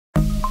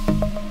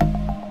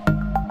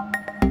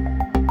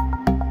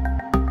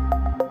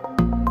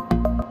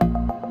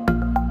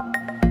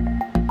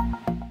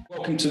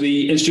to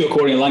the Institute of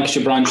Quarrying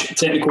Lancashire Branch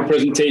technical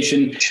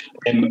presentation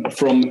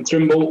from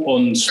Trimble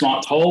on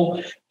Smart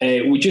Haul.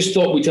 We just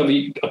thought we'd have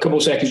a couple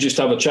of seconds just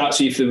to have a chat,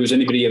 see if there was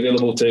anybody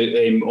available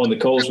to on the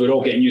calls. We're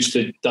all getting used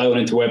to dialing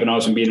into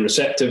webinars and being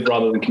receptive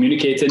rather than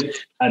communicating.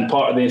 And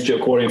part of the Institute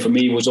of Quarrying for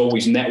me was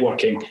always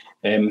networking.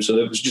 So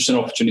it was just an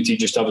opportunity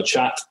just to have a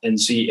chat and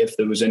see if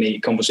there was any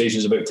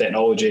conversations about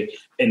technology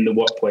in the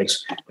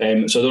workplace. So I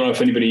don't know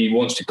if anybody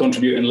wants to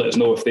contribute and let us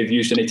know if they've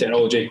used any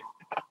technology.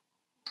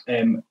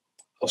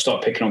 I'll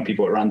start picking on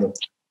people at random.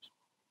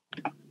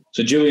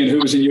 So Julian, who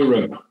was in your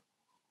room?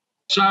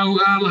 So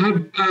I'll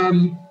have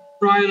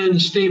Brian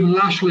and Stephen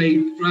Lashley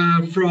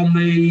from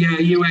the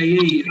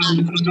UAE,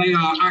 and they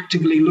are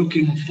actively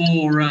looking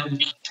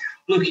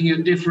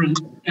at different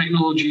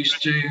technologies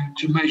to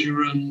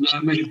measure and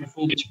measure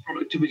performance and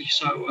productivity.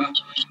 So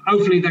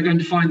hopefully they're going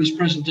to find this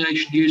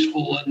presentation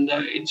useful, and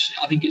I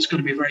think it's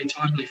going to be very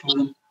timely for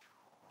them.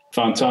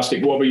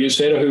 Fantastic. What about you,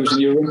 Sarah? Who was in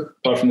your room,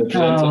 apart from the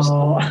presenters?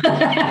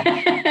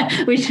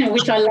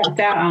 Which I lucked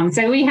out on.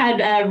 So we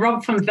had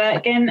Rob from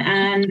Wirtgen,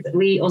 and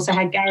we also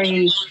had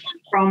Gary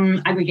from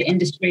Aggregate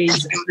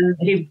Industries,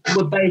 who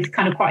were both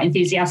kind of quite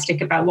enthusiastic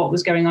about what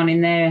was going on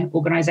in their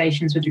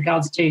organisations with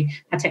regards to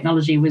how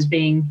technology was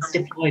being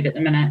deployed at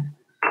the minute.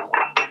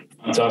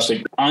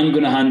 Fantastic. I'm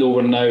going to hand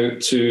over now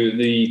to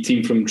the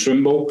team from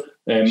Trimble,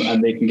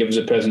 and they can give us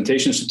a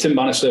presentation. So Tim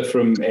Bannister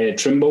from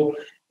Trimble.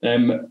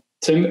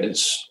 Tim,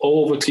 it's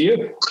all over to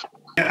you.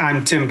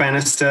 I'm Tim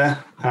Bannister.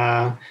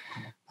 I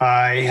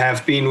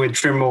have been with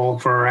Trimble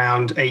for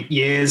around 8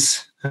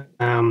 years.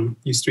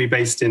 Used to be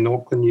based in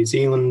Auckland, New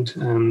Zealand,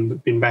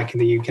 and been back in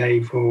the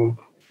UK for a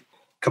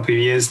couple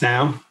of years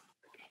now.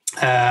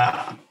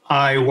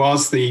 I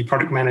was the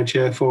product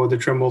manager for the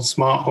Trimble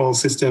Smart Haul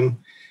system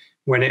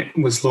when it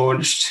was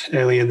launched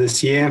earlier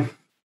this year.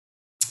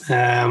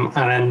 And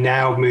I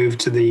now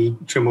moved to the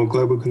Trimble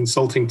Global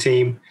Consulting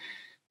team,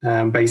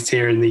 based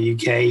here in the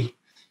UK,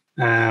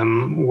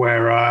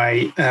 where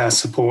I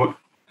support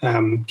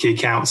key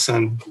accounts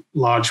and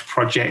large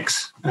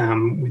projects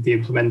with the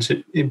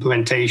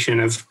implementation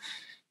of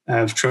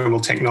Trimble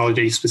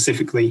technology,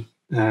 specifically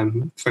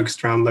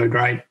focused around load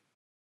ride.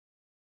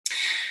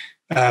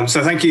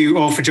 So thank you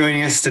all for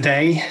joining us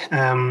today.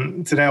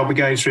 Today I'll be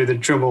going through the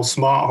Trimble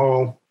Smart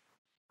Haul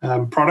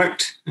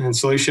product and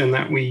solution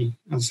that we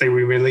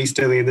released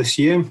earlier this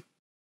year.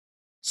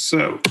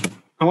 So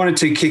I wanted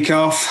to kick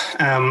off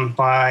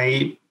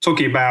by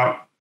talking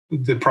about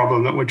the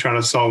problem that we're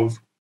trying to solve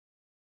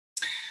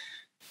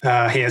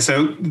here.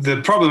 So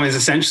the problem is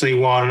essentially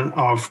one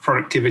of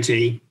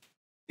productivity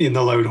in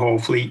the load haul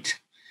fleet.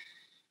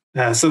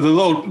 So the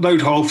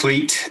load haul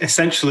fleet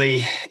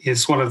essentially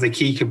is one of the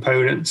key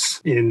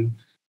components in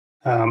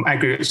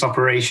aggregates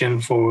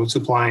operation for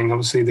supplying,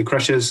 obviously, the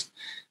crushers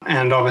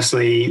and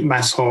obviously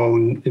mass haul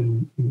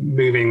and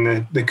moving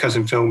the cut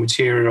and fill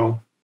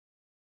material.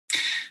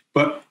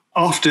 But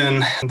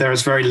often there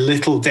is very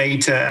little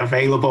data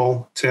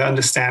available to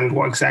understand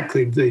what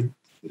exactly the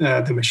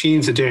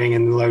machines are doing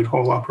in the load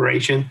haul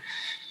operation.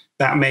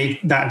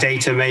 That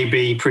data may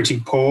be pretty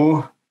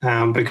poor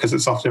because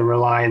it's often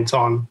reliant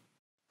on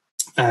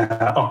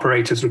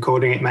operators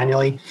recording it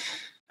manually.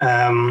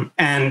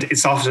 And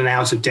it's often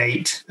out of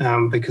date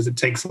because it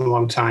takes a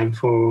long time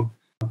for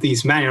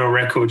these manual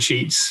record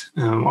sheets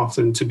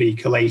often to be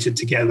collated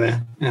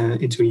together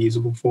into a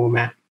usable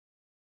format.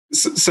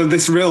 So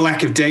this real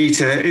lack of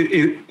data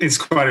is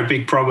quite a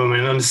big problem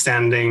in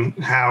understanding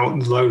how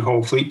the load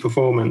haul fleet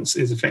performance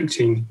is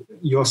affecting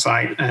your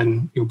site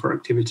and your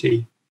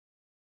productivity.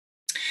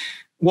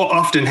 What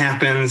often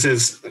happens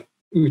is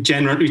we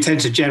tend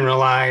to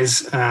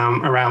generalize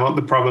around what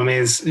the problem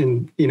is.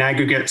 In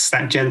aggregates,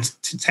 that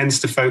tends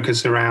to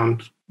focus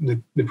around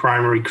the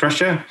primary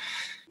crusher.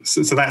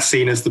 So that's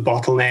seen as the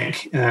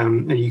bottleneck,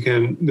 and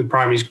the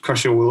primary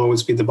crusher will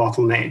always be the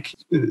bottleneck.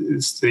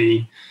 It's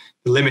the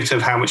limit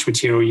of how much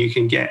material you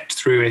can get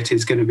through it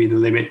is going to be the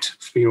limit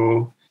for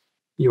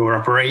your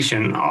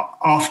operation.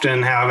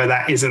 Often, however,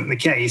 that isn't the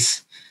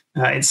case.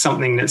 It's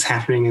something that's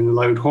happening in the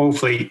load haul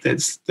fleet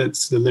that's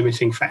the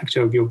limiting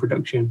factor of your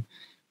production.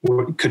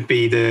 Or it could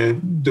be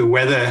the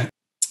weather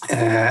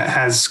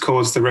has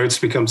caused the roads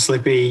to become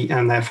slippy,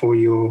 and therefore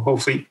your haul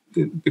fleet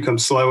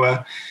becomes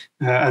slower,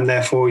 and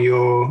therefore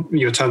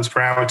your tons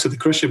per hour to the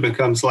crusher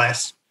becomes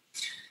less.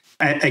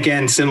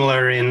 Again,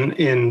 similar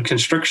in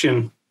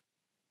construction,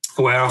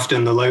 where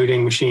often the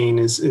loading machine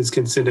is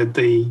considered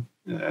the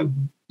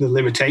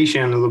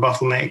limitation of the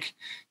bottleneck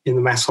in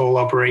the mass haul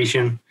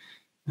operation,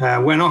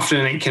 when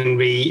often it can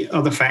be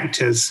other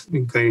factors,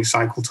 including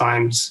cycle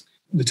times,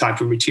 the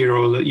type of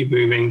material that you're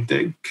moving,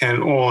 that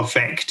can all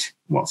affect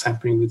what's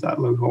happening with that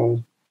load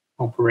haul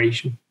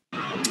operation.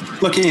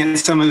 Looking at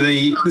so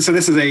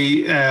this is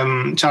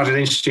a Chartered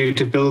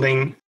Institute of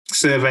Building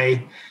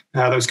survey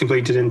that was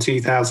completed in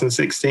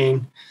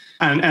 2016.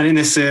 And in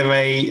this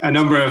survey, a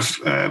number of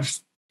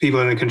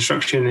people in the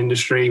construction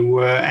industry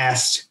were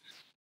asked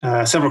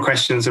several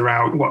questions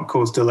around what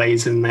caused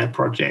delays in their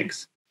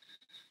projects.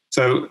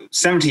 So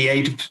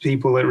 78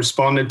 people that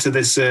responded to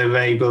this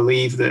survey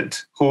believe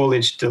that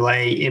haulage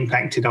delay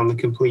impacted on the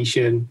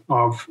completion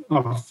of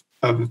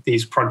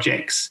these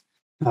projects,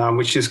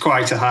 which is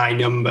quite a high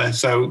number.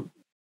 So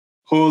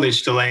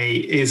haulage delay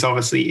is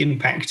obviously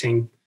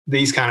impacting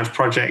these kind of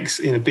projects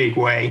in a big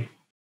way.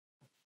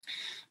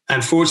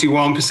 And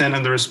 41%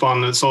 of the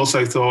respondents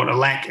also thought a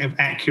lack of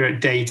accurate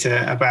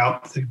data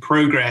about the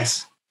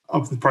progress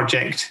of the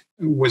project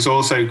was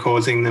also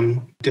causing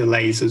them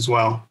delays as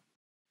well.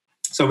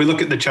 So we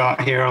look at the chart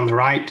here on the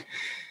right.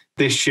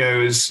 This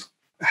shows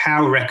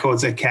how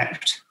records are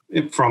kept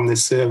from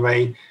this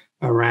survey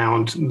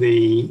around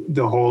the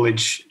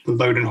haulage, the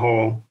load and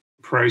haul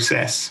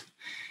process.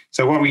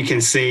 So what we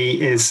can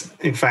see is,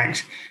 in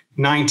fact,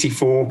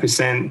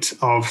 94%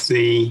 of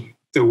the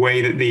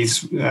way that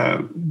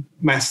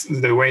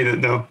the way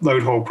that the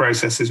load haul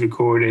process is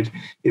recorded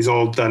is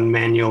all done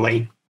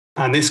manually.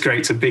 And this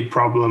creates a big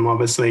problem,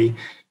 obviously,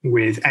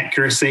 with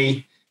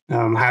accuracy.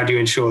 How do you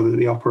ensure that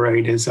the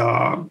operators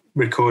are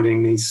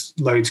recording these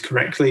loads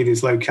correctly,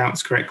 these load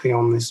counts correctly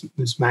on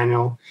this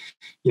manual?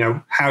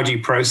 How do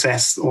you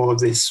process all of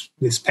this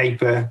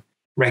paper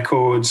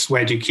records?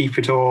 Where do you keep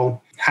it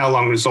all? How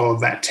long does all of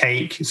that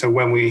take? So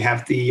when we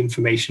have the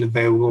information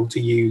available to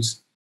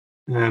use,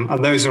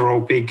 and those are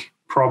all big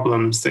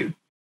problems that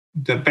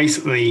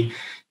basically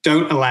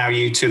don't allow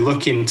you to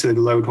look into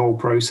the load haul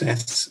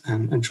process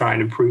and try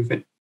and improve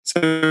it.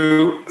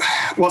 So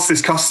what's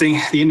this costing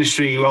the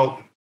industry?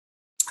 Well,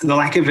 the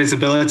lack of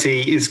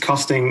visibility is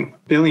costing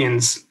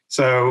billions.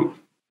 So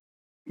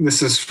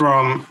this is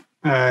from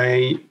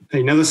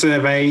another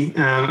survey,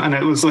 and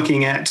it was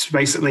looking at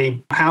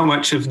basically how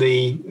much of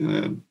the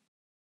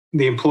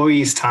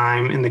employees'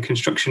 time in the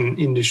construction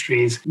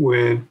industries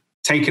were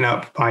taken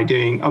up by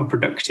doing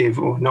unproductive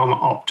or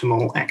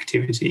non-optimal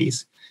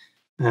activities.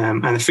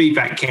 And the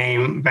feedback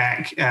came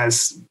back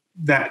as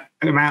that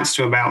amounts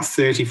to about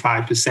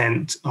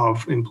 35%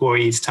 of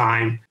employees'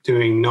 time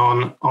doing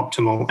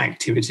non-optimal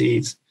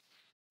activities.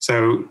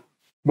 So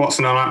what's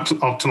a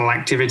non-optimal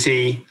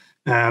activity?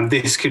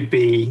 This could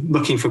be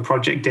looking for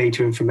project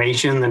data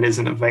information that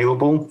isn't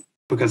available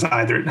because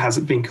either it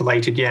hasn't been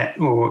collated yet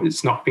or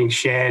it's not being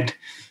shared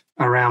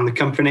around the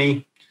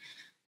company.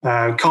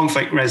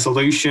 Conflict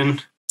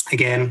resolution,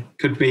 again,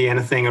 could be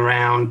anything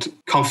around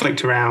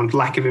conflict around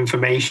lack of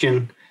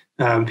information,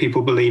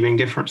 people believing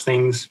different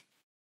things,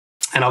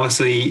 and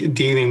obviously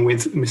dealing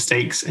with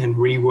mistakes and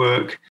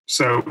rework.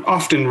 So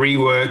often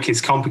rework is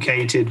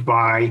complicated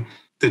by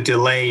the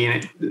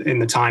delay in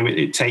the time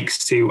it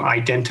takes to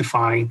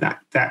identify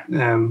that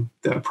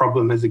the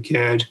problem has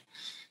occurred.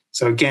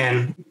 So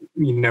again,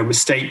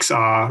 mistakes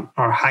are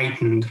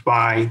heightened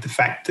by the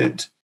fact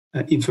that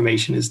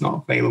information is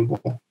not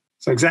available.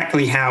 So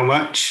exactly how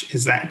much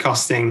is that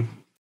costing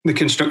the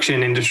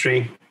construction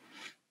industry?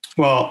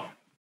 Well,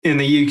 in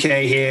the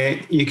UK here,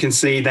 you can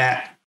see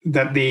that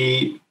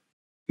the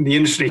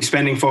industry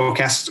spending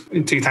forecast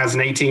in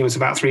 2018 was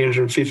about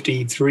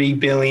 353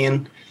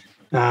 billion.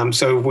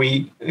 So if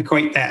we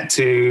equate that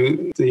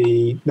to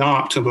the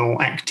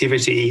non-optimal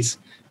activities,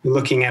 we're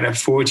looking at a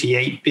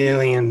 $48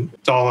 billion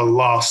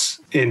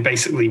loss in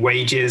basically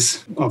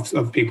wages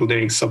of people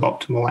doing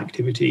suboptimal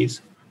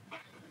activities.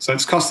 So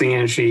it's costing the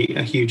industry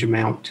a huge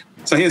amount.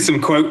 So here's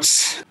some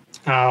quotes.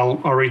 I'll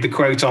read the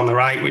quote on the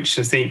right, which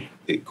I think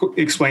it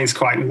explains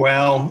quite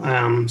well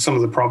some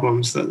of the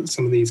problems that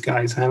some of these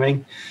guys are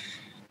having.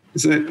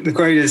 So the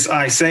quote is,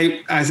 I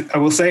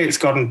will say it's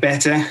gotten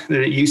better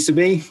than it used to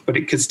be, but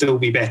it could still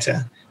be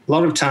better. A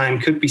lot of time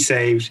could be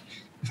saved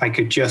if I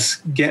could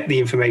just get the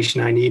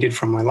information I needed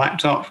from my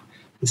laptop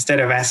instead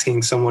of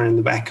asking someone in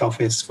the back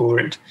office for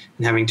it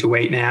and having to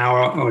wait an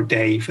hour or a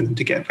day for them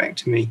to get back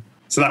to me.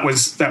 So that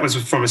was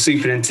from a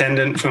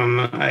superintendent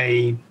from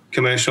a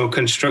commercial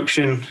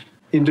construction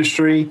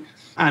industry.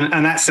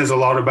 And that says a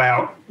lot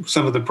about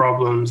some of the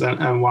problems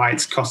and why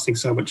it's costing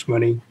so much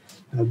money.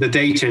 The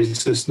data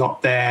is just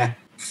not there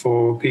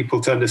for people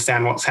to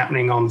understand what's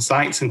happening on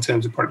sites in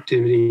terms of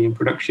productivity and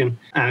production.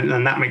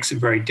 And that makes it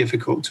very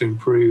difficult to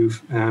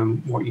improve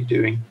what you're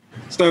doing.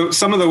 So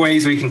some of the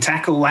ways we can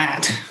tackle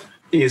that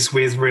is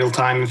with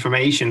real-time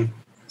information.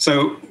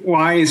 So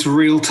why is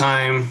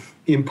real-time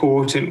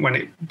important when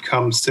it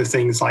comes to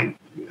things like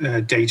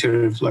data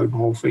of load and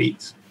haul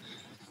fleets?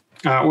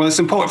 Well, it's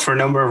important for a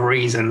number of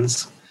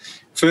reasons.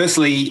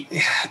 Firstly,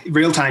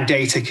 real-time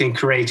data can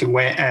create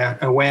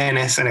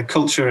awareness and a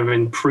culture of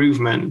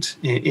improvement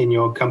in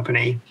your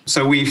company.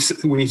 So we've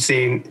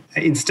seen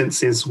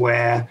instances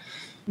where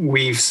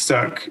we've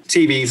stuck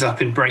TVs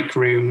up in break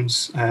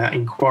rooms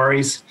in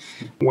quarries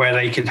where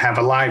they can have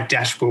a live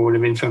dashboard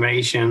of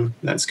information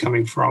that's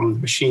coming from the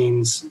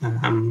machines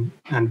and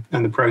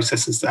the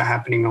processes that are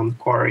happening on the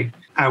quarry.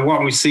 And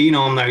what we've seen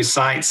on those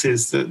sites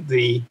is that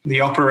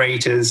the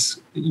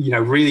operators,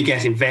 really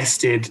get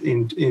invested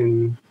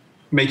in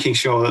making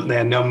sure that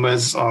their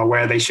numbers are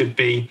where they should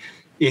be.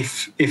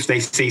 If they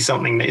see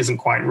something that isn't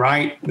quite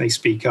right, they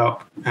speak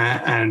up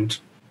and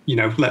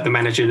let the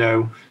manager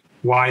know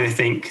why they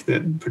think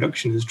that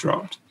production has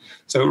dropped.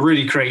 So it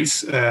really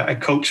creates a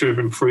culture of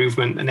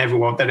improvement and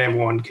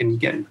everyone can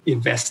get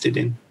invested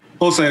in.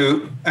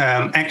 Also,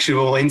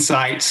 actionable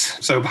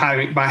insights. So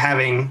by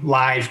having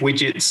live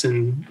widgets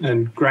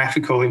and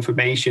graphical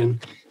information,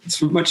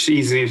 it's much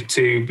easier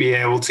to be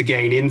able to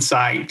gain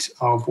insight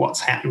of what's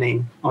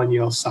happening on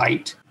your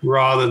site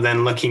rather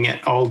than looking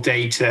at old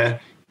data,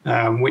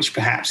 which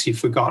perhaps you've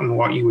forgotten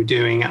what you were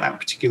doing at that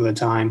particular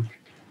time.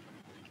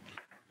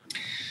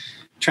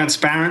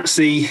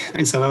 Transparency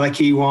is another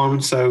key one.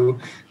 So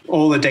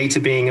all the data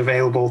being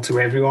available to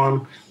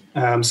everyone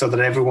so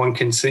that everyone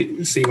can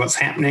see what's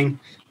happening.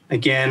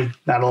 Again,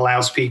 that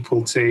allows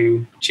people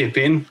to chip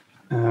in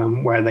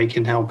where they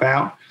can help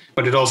out,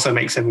 but it also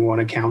makes everyone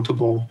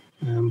accountable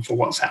for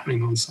what's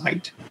happening on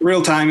site.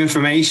 Real-time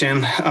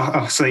information,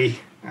 obviously,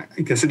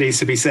 I guess it needs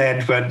to be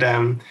said, but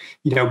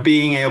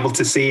being able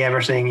to see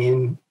everything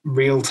in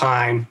real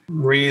time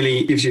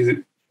really gives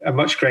you a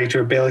much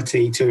greater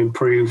ability to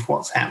improve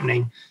what's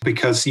happening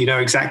because you know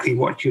exactly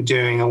what you're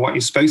doing and what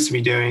you're supposed to be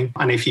doing.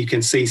 And if you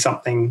can see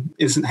something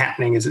isn't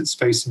happening as it's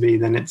supposed to be,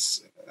 then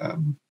it's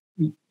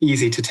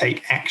easy to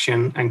take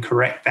action and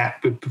correct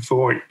that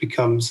before it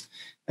becomes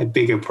a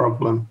bigger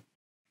problem.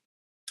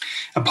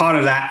 A part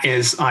of that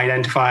is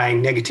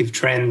identifying negative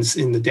trends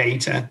in the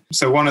data.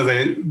 So one of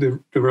the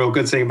real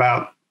good thing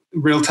about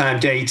real-time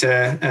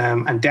data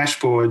and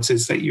dashboards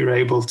is that you're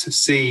able to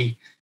see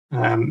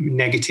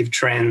negative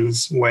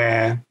trends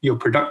where your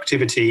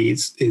productivity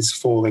is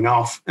falling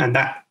off. And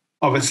that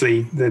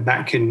obviously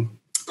that can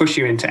push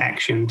you into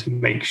action to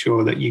make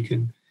sure that you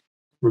can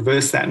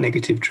reverse that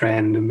negative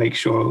trend and make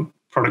sure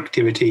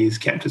productivity is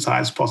kept as high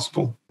as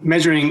possible.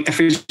 Measuring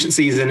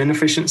efficiencies and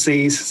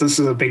inefficiencies. So this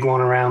is a big one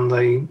around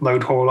the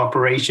load haul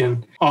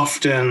operation.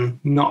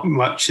 Often not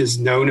much is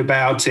known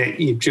about it.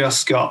 You've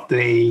just got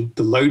the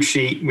load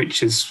sheet,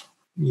 which is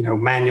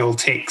manual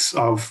ticks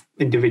of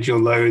individual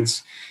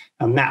loads.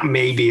 And that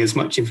may be as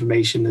much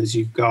information as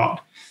you've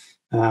got.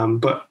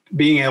 But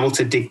being able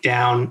to dig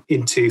down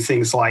into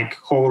things like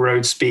haul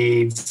road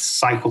speeds,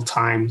 cycle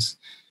times,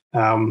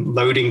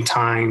 loading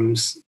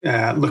times,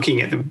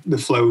 looking at the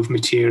flow of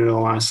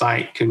material on a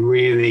site can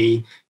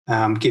really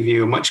give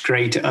you a much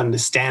greater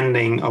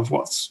understanding of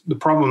what the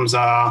problems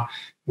are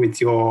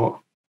with your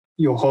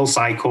haul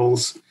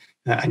cycles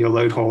and your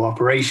load haul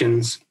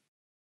operations,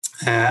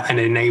 and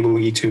enable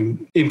you to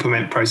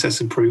implement process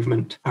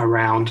improvement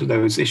around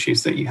those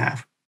issues that you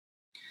have.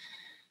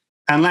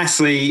 And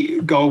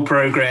lastly, goal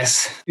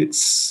progress.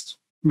 It's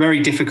very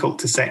difficult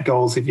to set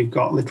goals if you've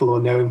got little or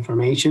no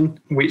information,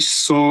 which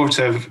sort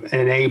of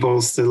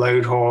enables the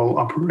load haul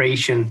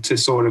operation to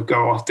sort of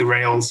go off the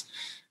rails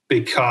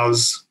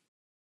because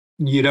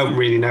you don't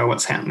really know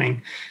what's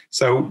happening.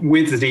 So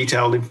with the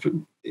detailed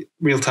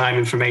real-time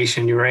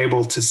information, you're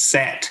able to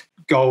set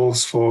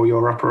goals for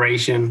your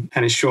operation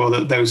and ensure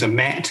that those are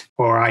met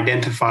or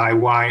identify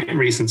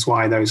reasons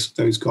why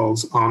those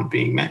goals aren't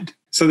being met.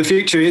 So the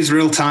future is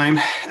real time.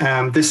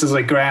 This is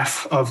a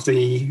graph of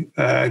the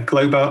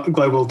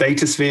global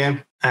data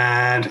sphere,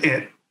 and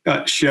it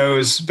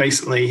shows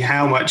basically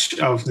how much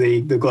of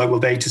the global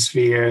data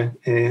sphere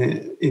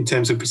in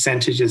terms of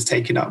percentage is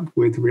taken up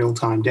with real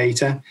time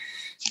data.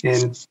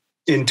 In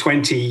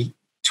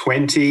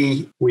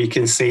 2020, we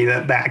can see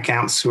that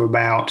accounts to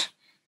about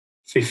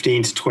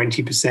 15 to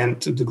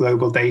 20% of the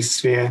global data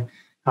sphere.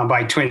 And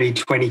by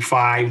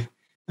 2025,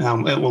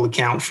 it will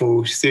account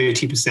for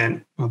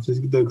 30% of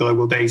the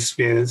global data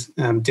sphere's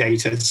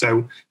data.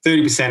 So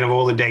 30% of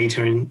all the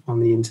data on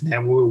the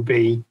internet will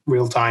be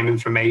real-time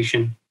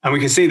information. And we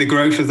can see the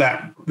growth of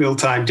that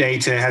real-time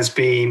data has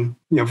been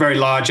very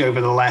large over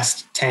the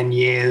last 10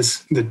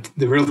 years. The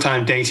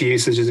real-time data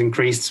usage has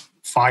increased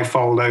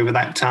fivefold over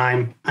that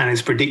time and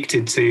is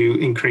predicted to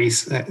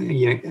increase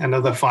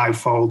another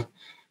fivefold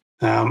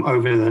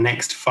over the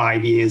next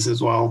 5 years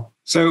as well.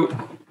 So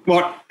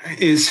what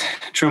is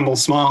Trimble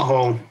Smart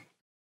Haul?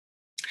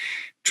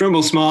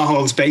 Trimble Smart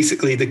Haul is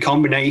basically the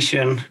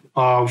combination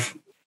of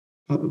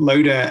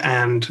loader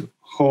and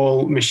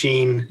haul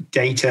machine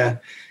data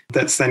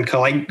that's then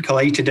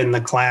collated in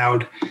the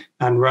cloud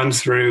and run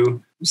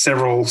through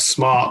several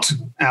smart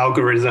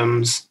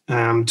algorithms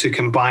to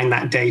combine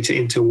that data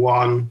into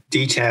one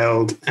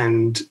detailed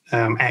and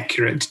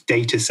accurate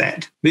data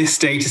set. This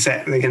data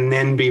set can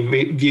then be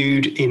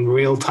viewed in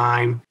real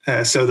time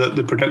so that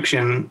the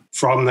production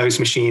from those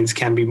machines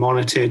can be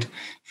monitored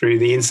through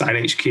the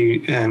Insight HQ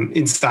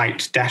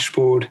Insight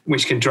dashboard,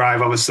 which can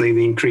drive obviously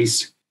the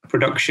increased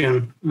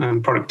production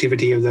and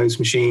productivity of those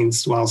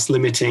machines whilst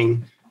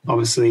limiting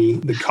obviously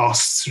the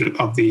costs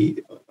of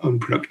the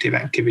unproductive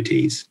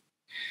activities.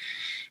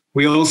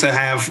 We also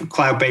have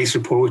cloud-based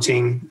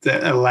reporting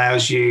that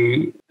allows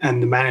you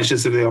and the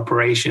managers of the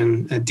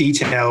operation a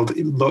detailed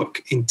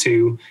look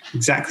into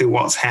exactly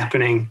what's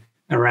happening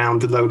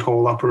around the load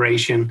haul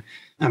operation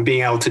and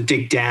being able to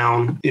dig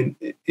down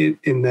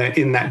in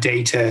that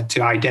data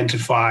to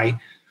identify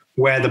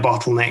where the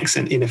bottlenecks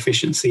and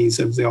inefficiencies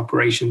of the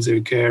operations are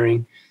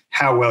occurring,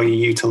 how well you're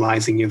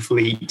utilizing your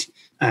fleet,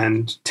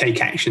 and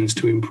take actions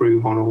to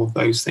improve on all of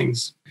those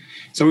things.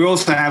 So we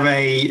also have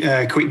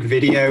a quick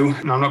video,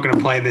 and I'm not going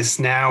to play this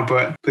now,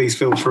 but please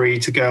feel free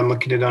to go and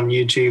look at it on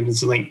YouTube.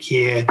 There's a link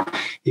here.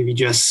 If you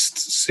just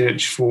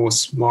search for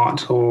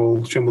Smart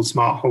Haul, Trimble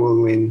Smart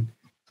Haul in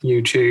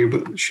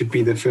YouTube, it should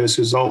be the first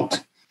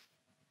result.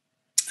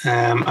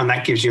 And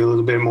that gives you a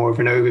little bit more of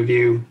an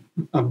overview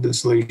of the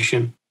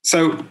solution.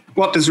 So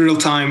what does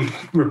real-time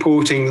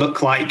reporting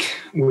look like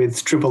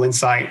with Trimble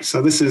Insight?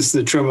 So this is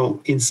the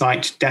Trimble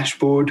Insight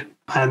dashboard,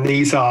 and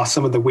these are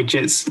some of the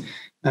widgets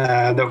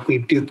that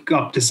we've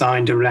got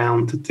designed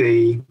around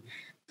the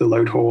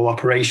load haul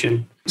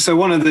operation. So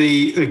one of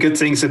the good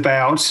things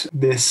about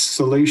this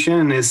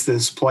solution is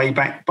this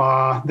playback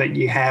bar that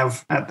you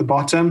have at the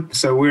bottom.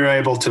 So we're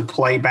able to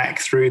play back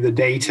through the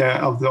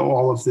data of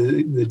all of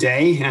the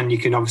day, and you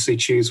can obviously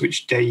choose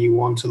which day you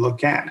want to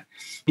look at.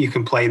 You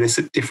can play this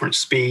at different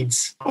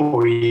speeds,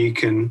 or you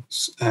can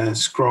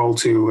scroll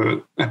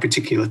to a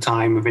particular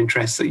time of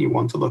interest that you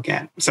want to look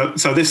at. So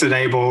this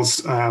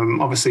enables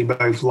obviously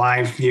both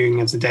live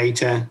viewing of the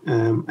data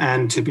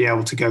and to be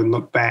able to go and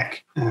look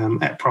back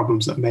at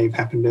problems that may have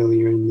happened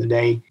earlier in the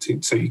day,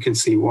 so you can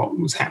see what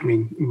was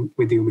happening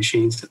with your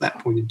machines at that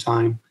point in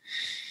time.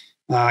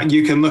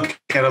 You can look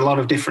at a lot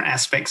of different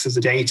aspects of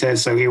the data.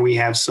 So here we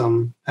have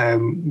some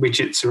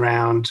widgets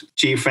around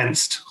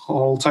geofenced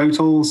haul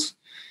totals.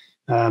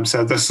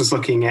 So this is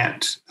looking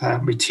at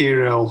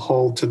material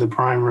hauled to the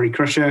primary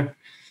crusher.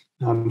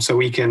 So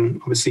we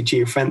can obviously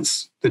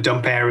geofence the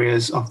dump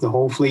areas of the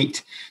haul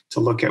fleet to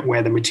look at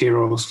where the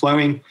material is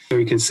flowing. So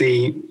we can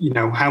see,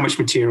 how much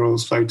material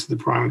is flowed to the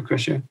primary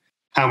crusher,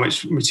 how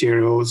much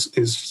material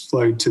is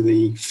flowed to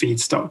the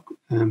feedstock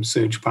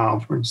surge pile,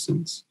 for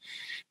instance.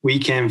 We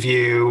can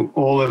view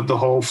all of the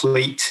haul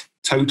fleet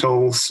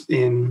totals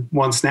in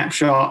one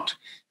snapshot,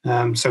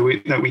 so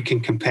that we can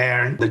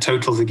compare the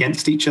totals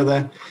against each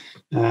other.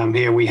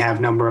 Here we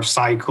have number of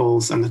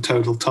cycles and the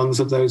total tons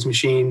of those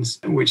machines,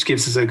 which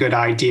gives us a good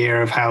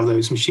idea of how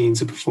those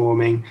machines are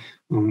performing,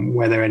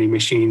 whether any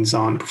machines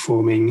aren't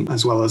performing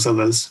as well as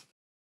others.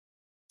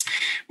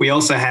 We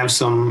also have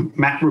some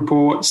map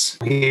reports.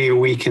 Here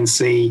we can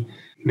see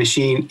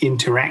machine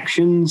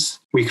interactions.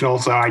 We can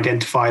also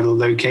identify the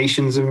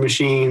locations of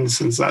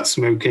machines, and so that's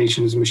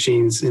locations of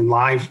machines in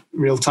live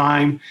real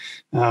time,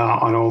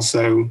 and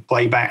also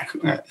playback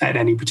at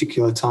any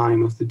particular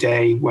time of the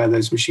day where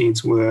those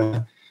machines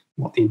were,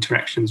 what the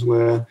interactions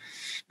were.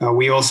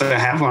 We also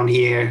have on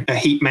here a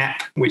heat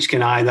map, which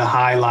can either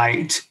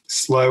highlight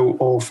slow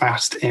or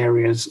fast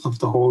areas of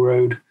the haul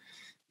road.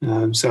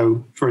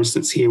 So, for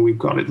instance, here we've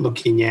got it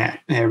looking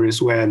at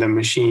areas where the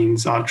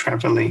machines are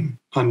traveling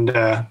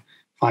under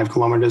 5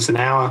 kilometers an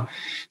hour.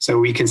 So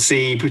we can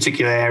see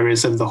particular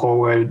areas of the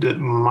haul road that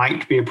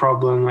might be a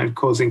problem, like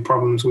causing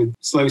problems with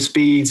slow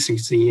speeds. You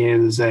can see here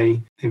there's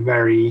a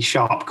very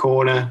sharp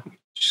corner,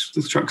 which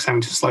the truck's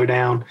having to slow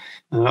down.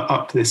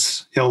 Up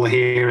this hill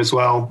here as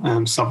well,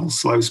 several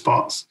slow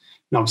spots,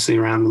 and obviously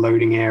around the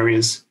loading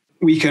areas.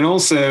 We can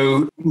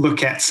also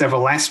look at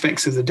several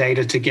aspects of the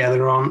data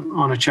together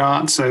on a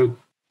chart. So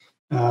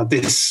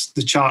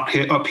the chart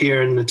here, up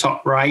here in the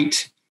top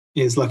right,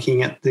 is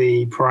looking at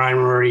the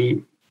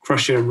primary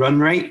crusher run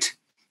rate.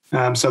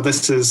 So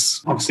this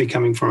is obviously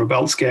coming from a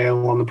belt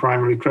scale on the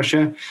primary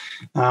crusher,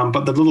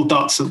 but the little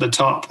dots at the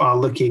top are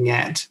looking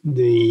at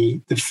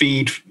the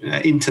feed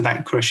into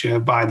that crusher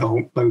by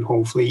the load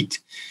haul fleet.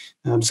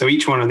 So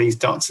each one of these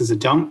dots is a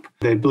dump.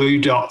 The blue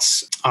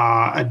dots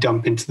are a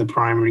dump into the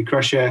primary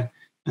crusher,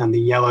 and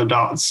the yellow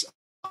dots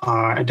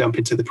are a dump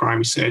into the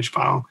primary surge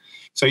pile.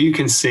 So you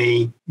can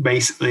see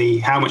basically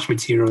how much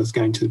material is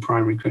going to the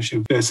primary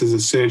crusher versus a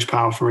surge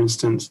pile, for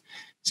instance,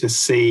 to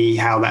see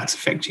how that's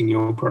affecting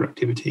your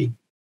productivity.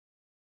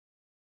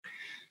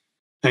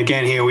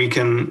 Again, here we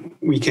can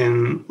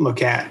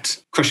look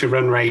at crusher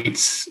run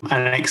rates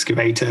and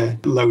excavator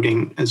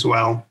loading as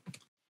well.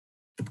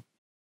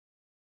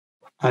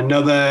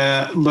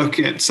 Another look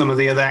at some of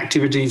the other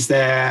activities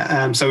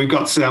there. So we've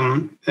got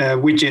some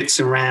widgets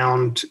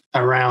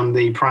around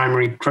the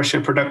primary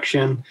crusher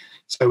production.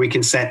 So we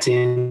can set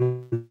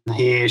in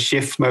here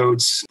shift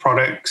modes,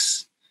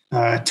 products,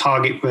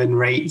 target burn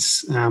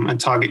rates, and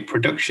target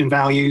production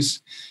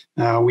values.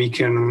 We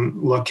can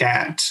look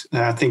at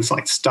things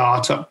like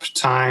startup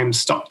times,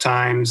 stop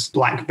times,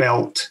 black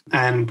belt,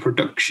 and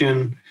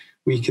production.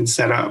 We can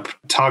set up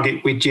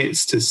target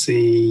widgets to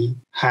see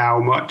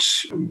how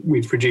much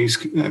we've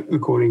produced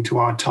according to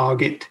our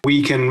target.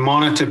 We can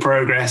monitor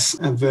progress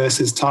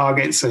versus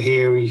target. So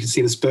here you can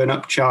see this burn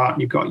up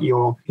chart. You've got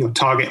your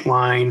target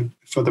line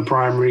for the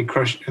primary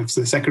crusher,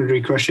 for the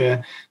secondary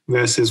crusher,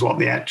 versus what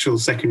the actual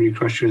secondary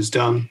crusher has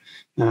done.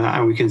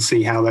 And we can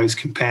see how those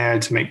compare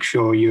to make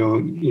sure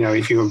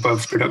if you're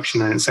above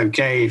production, then it's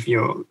okay. If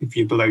you're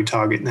below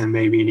target, then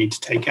maybe you need to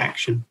take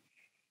action.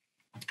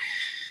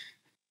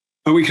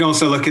 But we can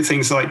also look at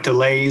things like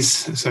delays.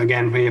 So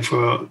again, here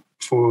for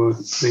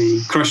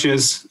the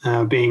crushers,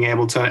 being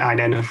able to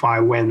identify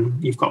when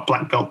you've got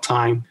black belt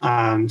time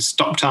and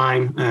stop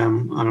time,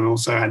 and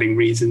also adding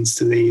reasons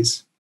to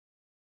these.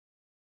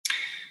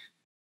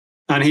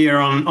 And here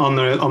on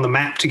the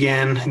map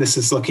again, this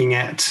is looking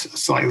at a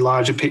slightly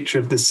larger picture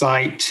of the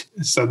site.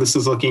 So this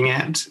is looking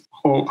at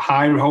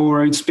high whole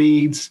road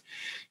speeds.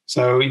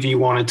 So if you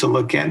wanted to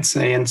look at,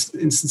 say,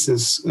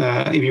 instances,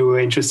 if you were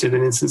interested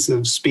in instances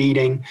of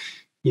speeding,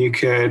 you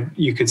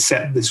could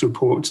set this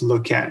report to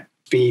look at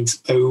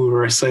speeds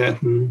over a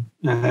certain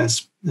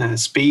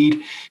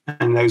speed,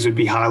 and those would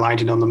be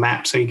highlighted on the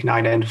map, so you can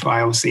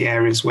identify obviously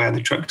areas where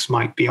the trucks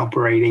might be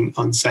operating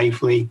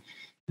unsafely,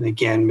 and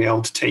again be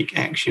able to take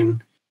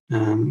action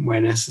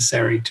where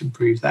necessary to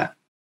improve that.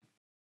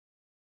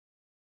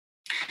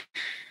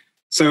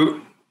 So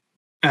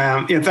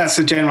that's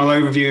a general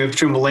overview of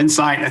Trimble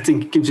Insight. I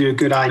think it gives you a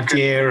good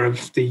idea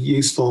of the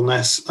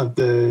usefulness of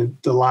the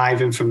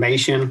live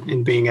information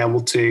in being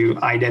able to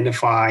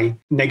identify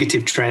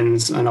negative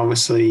trends and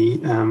obviously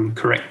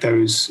correct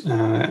those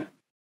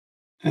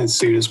as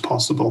soon as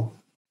possible.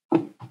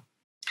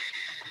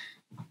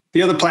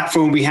 The other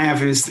platform we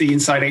have is the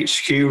Insight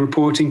HQ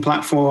reporting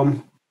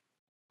platform.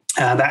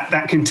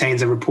 That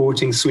contains a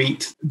reporting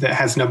suite that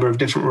has a number of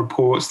different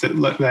reports that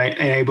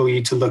enable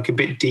you to look a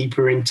bit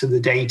deeper into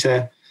the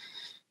data.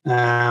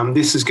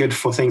 This is good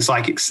for things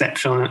like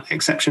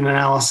exception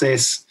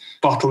analysis,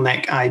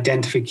 bottleneck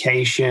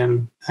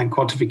identification and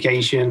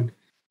quantification.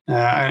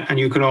 And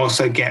you can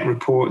also get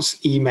reports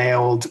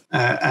emailed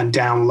and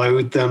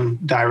download them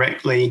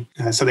directly.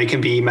 So they can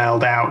be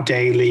emailed out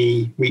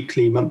daily,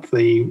 weekly,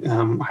 monthly,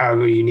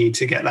 however you need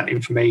to get that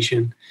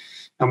information.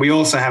 And we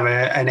also have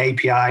an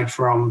API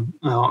from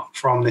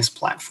this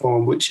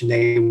platform, which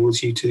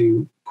enables you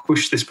to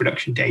push this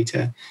production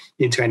data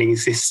into any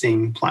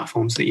existing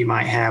platforms that you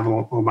might have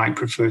or might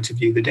prefer to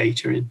view the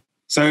data in.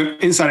 So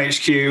Insight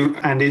HQ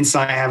and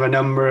Insight have a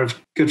number of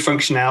good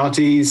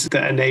functionalities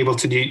that enable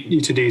you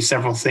to do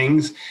several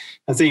things.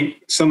 I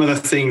think some of the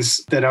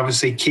things that are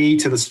obviously key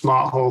to the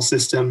smart haul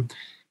system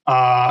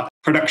are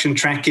production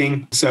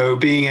tracking. So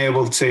being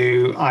able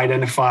to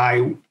identify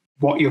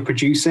what you're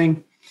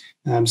producing.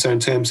 So in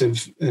terms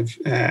of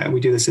we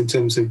do this in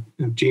terms of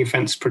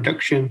geofence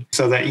production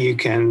so that you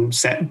can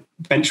set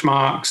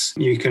benchmarks.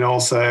 You can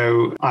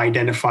also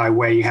identify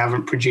where you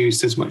haven't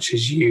produced as much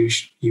as you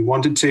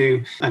wanted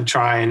to and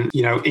try and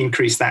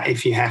increase that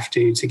if you have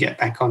to get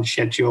back on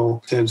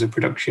schedule in terms of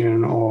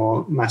production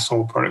or mass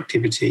haul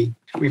productivity.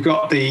 We've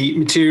got the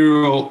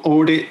material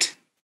audit.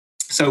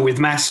 So with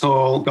mass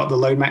haul, we've got the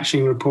load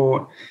matching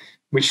report,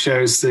 which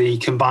shows the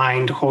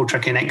combined haul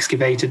truck and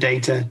excavator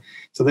data.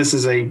 So this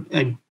is a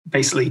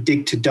basically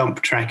dig to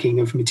dump tracking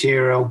of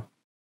material.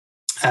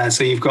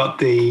 So you've got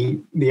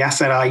the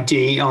asset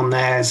ID on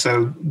there.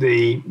 So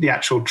the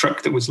actual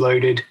truck that was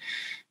loaded,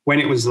 when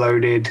it was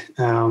loaded,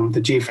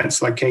 the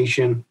geofence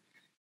location,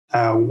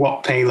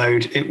 what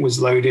payload it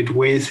was loaded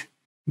with,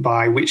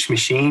 by which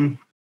machine,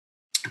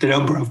 the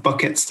number of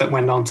buckets that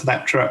went onto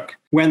that truck,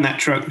 when that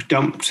truck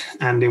dumped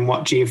and in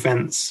what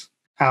geofence,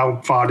 how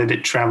far did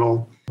it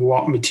travel,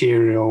 what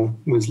material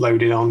was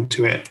loaded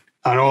onto it.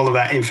 And all of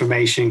that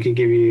information can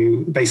give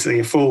you basically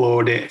a full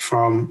audit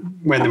from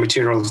when the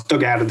material was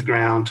dug out of the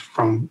ground,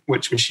 from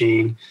which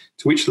machine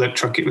to which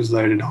truck it was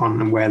loaded on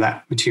and where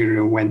that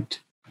material went.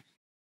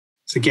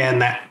 So again,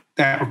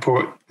 that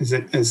report is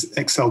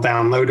Excel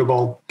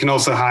downloadable. It can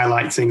also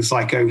highlight things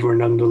like over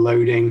and under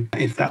loading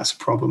if that's a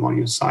problem on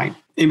your site.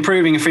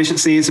 Improving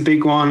efficiency is a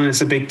big one.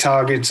 It's a big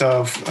target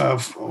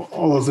of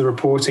all of the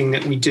reporting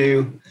that we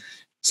do.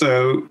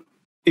 So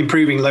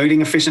improving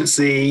loading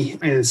efficiency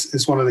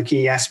is one of the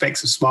key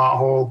aspects of Smart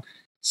Haul.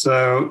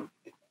 So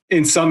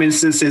in some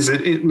instances,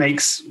 it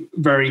makes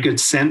very good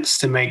sense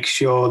to make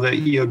sure that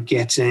you're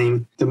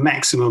getting the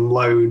maximum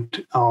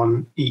load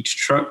on each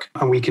truck.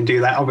 And we can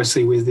do that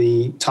obviously with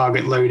the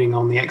target loading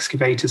on the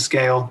excavator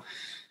scale,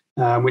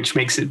 which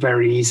makes it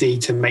very easy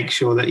to make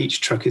sure that each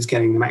truck is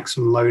getting the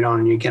maximum load on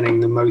and you're getting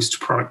the most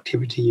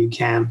productivity you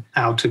can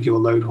out of your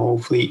load haul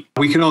fleet.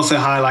 We can also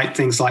highlight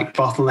things like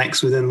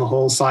bottlenecks within the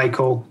haul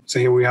cycle. So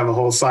here we have a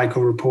haul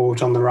cycle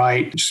report on the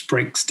right, which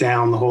breaks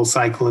down the haul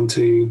cycle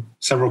into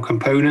several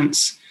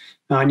components.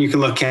 And you can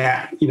look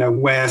at,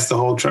 where's the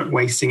haul truck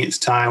wasting its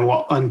time?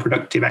 What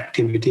unproductive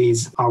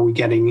activities are we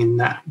getting in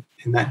that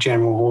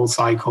general haul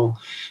cycle?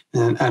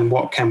 And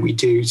what can we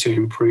do to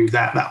improve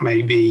that? That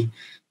may be,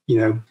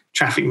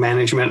 traffic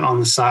management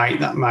on the site.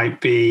 That might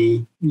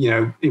be,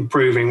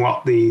 improving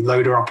what the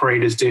loader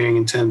operator is doing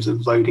in terms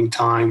of loading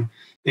time,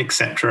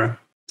 etc.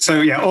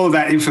 So yeah, all of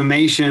that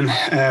information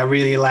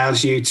really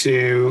allows you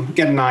to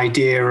get an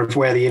idea of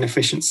where the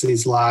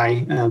inefficiencies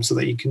lie so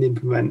that you can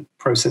implement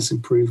process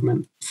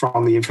improvement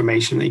from the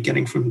information that you're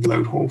getting from the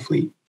load haul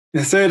fleet.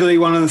 And thirdly,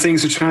 one of the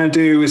things we're trying to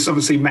do is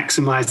obviously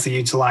maximize the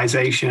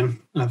utilization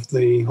of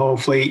the haul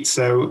fleet.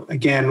 So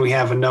again, we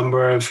have a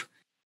number of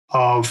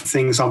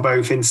things on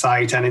both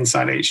Insight and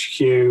Insight HQ,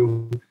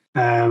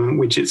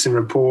 widgets and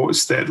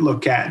reports that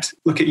look at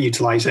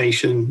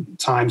utilization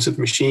times of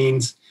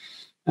machines.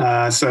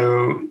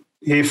 So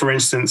here, for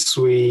instance,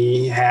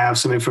 we have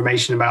some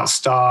information about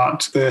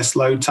start first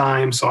load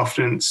time. So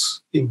often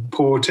it's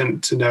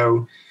important to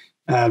know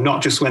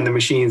not just when the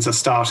machines are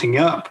starting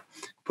up,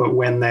 but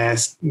when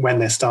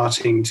they're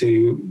starting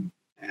to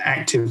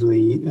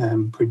actively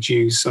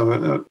produce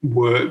or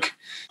work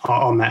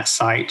on that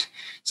site.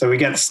 So we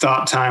get the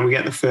start time, we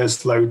get the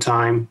first load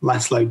time,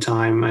 last load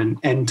time, and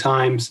end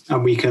times.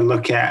 And we can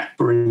look at,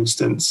 for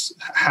instance,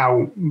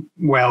 how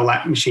well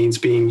that machine's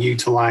being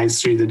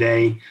utilized through the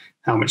day,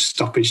 how much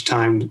stoppage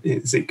time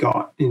has it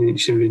got in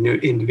each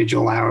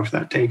individual hour of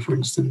that day, for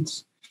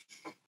instance.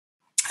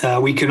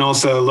 We can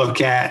also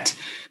look at,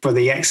 for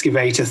the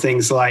excavator,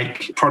 things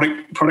like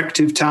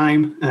productive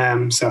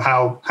time. So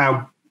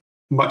how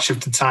much of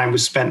the time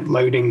was spent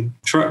loading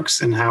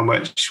trucks and how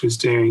much was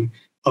doing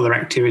other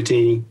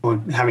activity or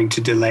having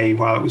to delay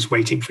while it was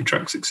waiting for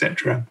trucks,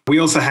 etc. We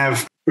also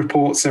have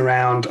reports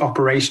around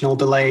operational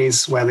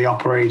delays where the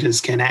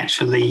operators can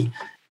actually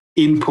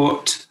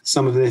input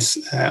some of this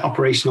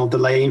operational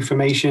delay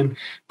information,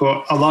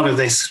 but a lot of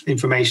this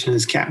information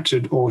is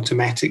captured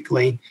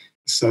automatically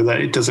so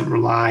that it doesn't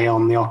rely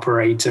on the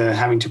operator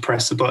having to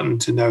press a button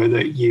to know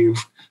that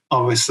you've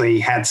obviously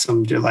had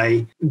some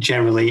delay.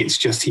 Generally, it's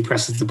just he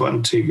presses the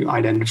button to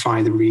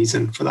identify the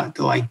reason for that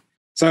delay.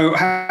 So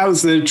how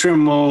does the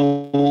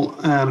Trimble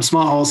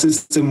smart haul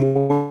system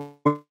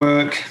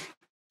work?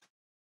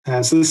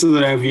 So this is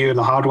an overview of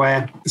the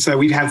hardware. So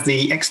we have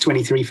the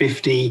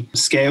X2350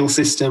 scale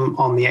system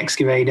on the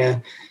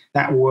excavator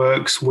that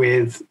works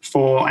with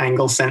 4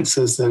 angle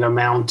sensors that are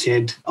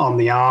mounted on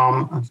the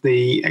arm of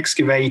the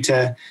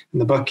excavator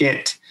and the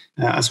bucket,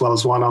 as well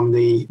as one on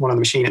the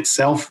machine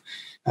itself.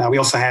 We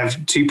also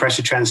have 2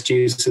 pressure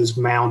transducers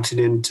mounted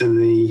into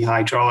the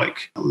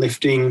hydraulic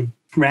lifting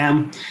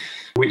ram,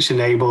 which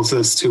enables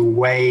us to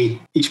weigh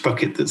each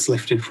bucket that's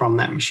lifted from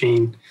that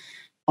machine.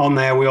 On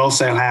there, we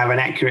also have an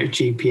accurate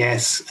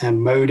GPS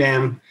and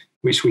modem,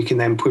 which we can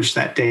then push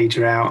that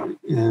data out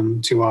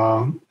to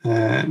our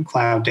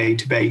cloud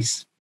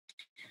database.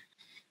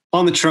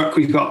 On the truck,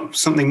 we've got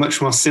something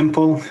much more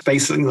simple,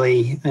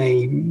 basically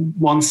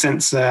one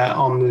sensor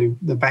on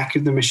the back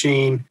of the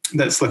machine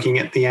that's looking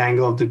at the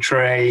angle of the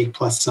tray,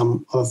 plus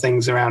some other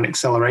things around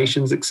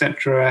accelerations,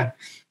 etc.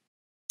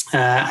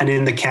 And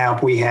in the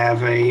cab, we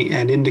have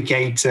an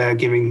indicator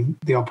giving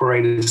the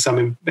operator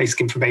some basic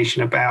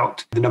information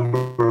about the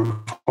number of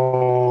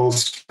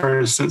hauls, for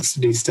instance,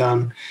 that he's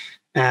done.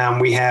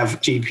 We have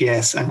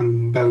GPS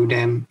and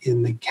modem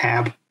in the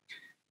cab.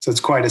 So it's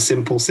quite a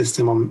simple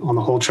system on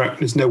the whole truck.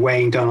 There's no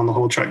weighing done on the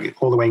whole truck.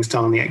 All the weighing's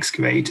done on the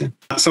excavator.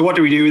 So what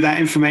do we do with that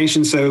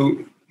information? So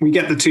we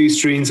get the 2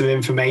 streams of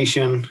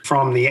information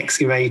from the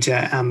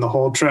excavator and the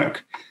haul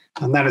truck,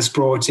 and that is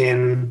brought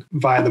in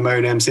via the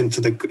modems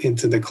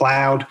into the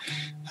cloud,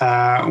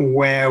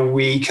 where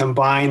we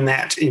combine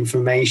that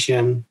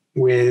information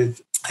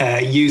with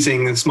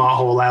using the smart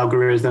haul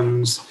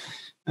algorithms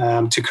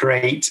to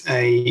create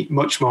a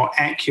much more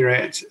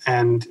accurate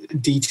and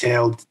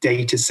detailed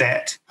data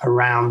set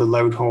around the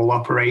load haul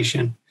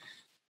operation.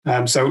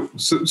 So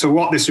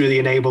what this really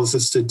enables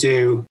us to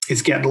do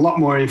is get a lot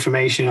more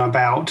information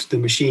about the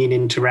machine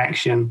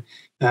interaction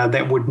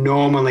that would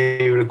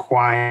normally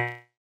require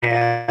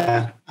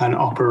an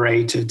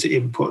operator to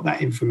input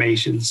that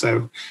information.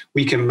 So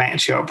we can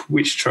match up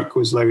which truck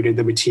was loaded,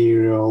 the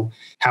material,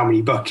 how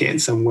many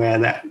buckets, and where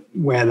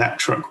that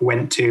truck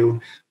went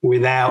to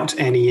without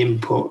any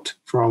input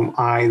from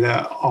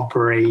either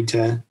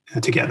operator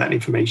to get that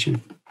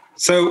information.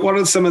 So what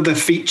are some of the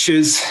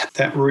features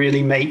that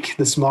really make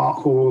the smart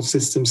haul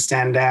system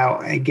stand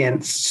out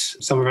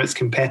against some of its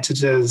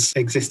competitors'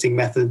 existing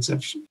methods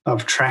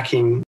of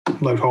tracking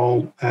load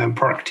haul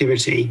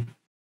productivity?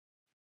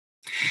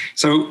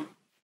 So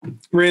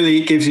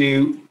really it gives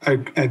you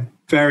a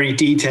very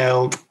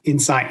detailed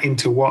insight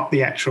into what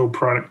the actual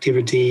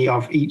productivity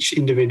of each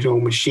individual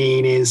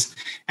machine is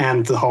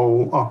and the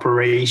whole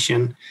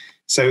operation.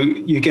 So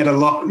you get a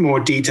lot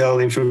more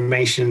detailed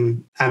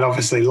information and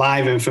obviously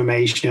live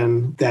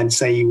information than,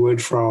 say, you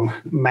would from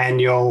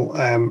manual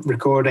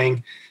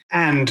recording,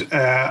 and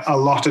a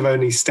lot of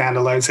only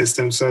standalone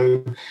systems.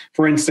 So,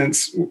 for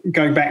instance,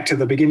 going back to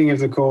the beginning of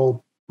the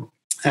call,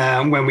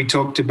 when we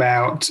talked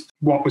about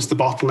what was the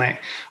bottleneck,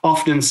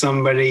 often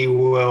somebody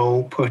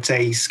will put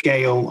a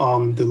scale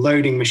on the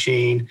loading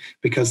machine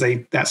because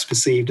that's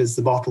perceived as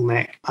the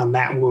bottleneck, and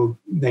that will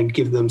then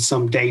give them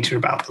some data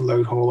about the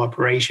load haul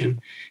operation.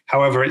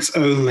 However, it's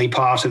only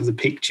part of the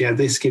picture.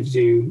 This gives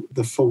you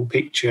the full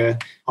picture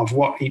of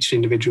what each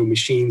individual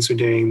machines were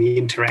doing, the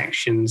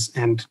interactions,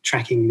 and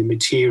tracking the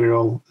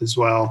material as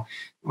well,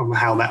 of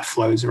how that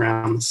flows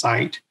around the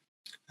site.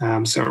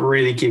 So it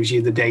really gives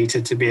you the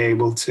data to be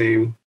able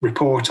to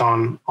report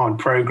on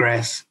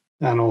progress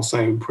and also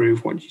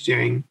improve what you're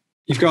doing.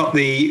 You've got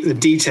the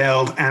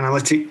detailed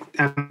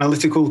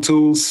analytical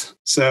tools.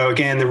 So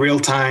again, the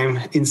real-time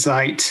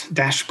insight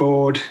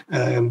dashboard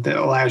that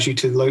allows you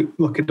to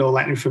look at all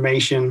that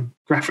information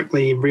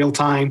graphically in real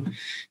time.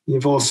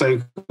 You've also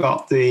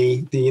got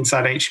the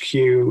Inside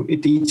HQ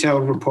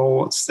detailed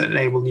reports that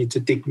enable you to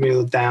dig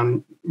really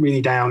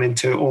down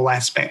into all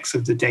aspects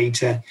of the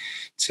data,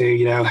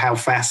 to how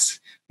fast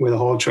were the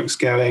haul trucks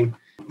going,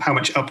 how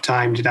much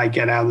uptime did I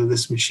get out of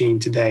this machine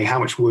today, how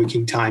much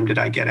working time did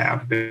I get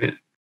out of it.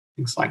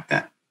 things like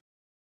that.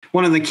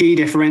 One of the key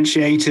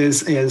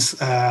differentiators is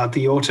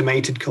the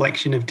automated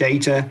collection of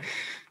data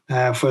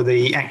for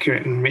the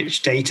accurate and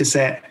rich data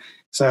set.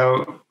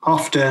 So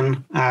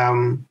often,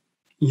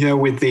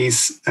 with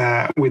these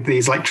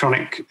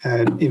electronic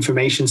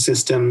information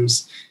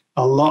systems,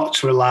 a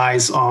lot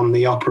relies on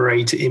the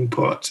operator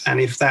input.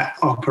 And if that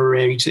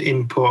operator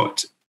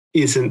input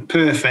isn't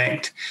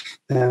perfect,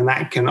 then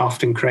that can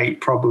often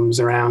create problems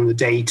around the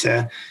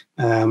data.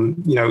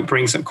 It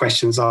brings up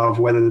questions of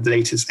whether the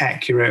data is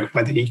accurate,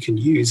 whether you can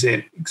use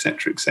it, et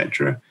cetera, et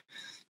cetera.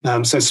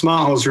 So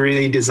Smart Hole is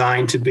really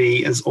designed to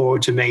be as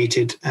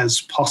automated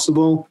as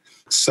possible,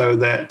 so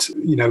that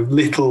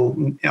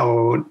little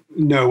or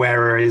no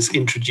error is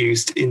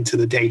introduced into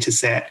the data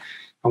set.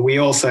 And we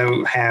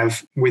also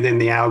have within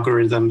the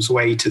algorithms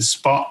way to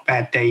spot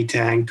bad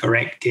data and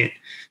correct it,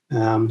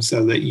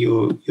 so that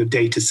your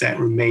data set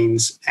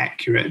remains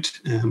accurate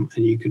and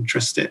you can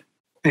trust it.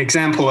 An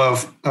example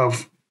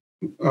of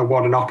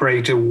what an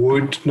operator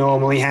would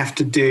normally have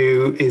to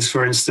do is,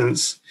 for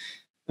instance,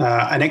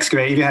 an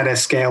excavator. If you had a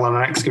scale on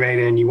an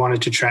excavator and you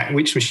wanted to track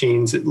which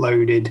machines it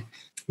loaded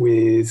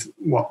with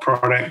what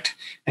product,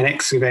 an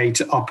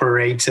excavator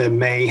operator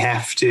may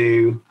have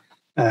to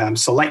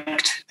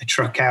select a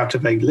truck out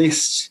of a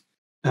list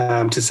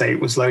to say it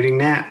was loading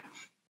that.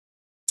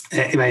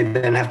 It may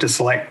then have to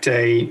select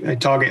a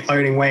target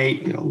loading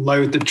weight,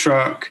 load the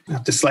truck,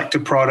 have to select a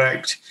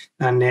product,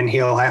 and then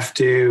he'll have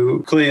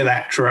to clear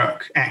that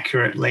truck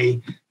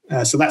accurately.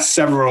 So that's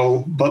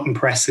several button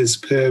presses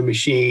per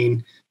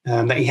machine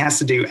that he has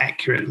to do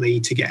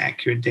accurately to get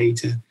accurate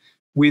data.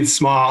 With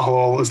Smart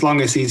Hole, as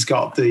long as he's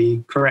got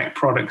the correct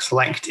product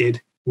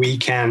selected, we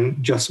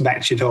can just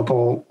match it up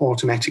all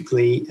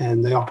automatically,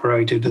 and the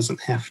operator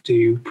doesn't have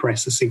to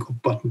press a single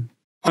button.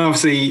 And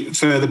obviously,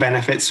 further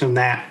benefits from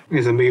that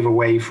is a move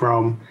away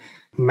from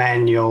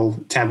manual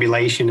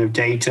tabulation of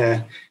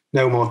data.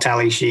 No more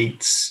tally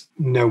sheets,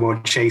 no more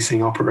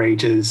chasing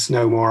operators,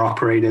 no more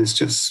operators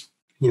just,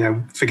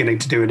 forgetting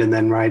to do it and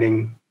then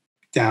writing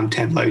down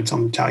 10 loads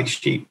on the tally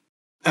sheet.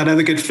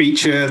 Another good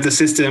feature of the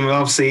system,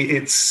 obviously,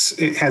 it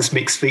has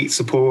mixed fleet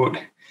support.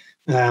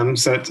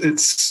 So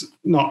it's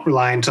not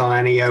reliant on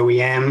any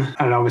OEM.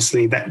 And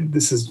obviously,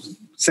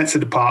 sets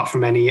it apart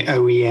from any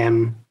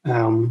OEM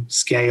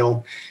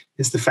scale,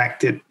 is the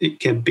fact that it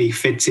can be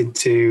fitted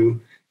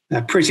to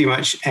pretty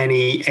much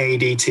any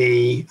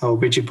ADT or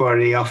rigid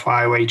body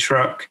off-highway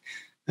truck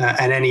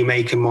and any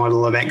make and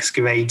model of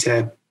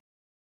excavator.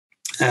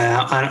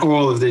 And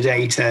all of the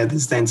data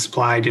is then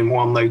supplied in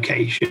one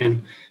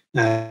location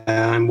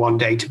and one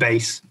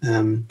database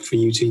for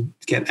you to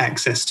get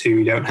access to.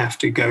 You don't have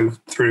to go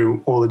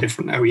through all the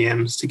different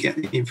OEMs to get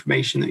the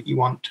information that you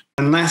want.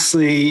 And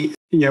lastly,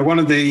 one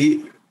of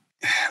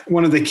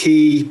the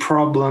key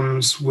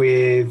problems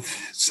with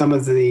some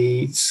of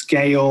the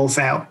scales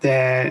out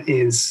there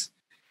is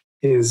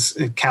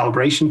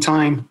calibration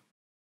time.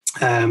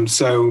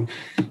 So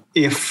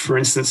if, for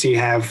instance, you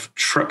have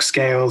truck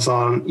scales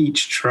on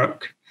each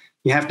truck,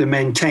 you have to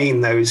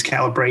maintain those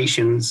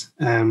calibrations.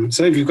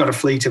 So if you've got a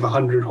fleet of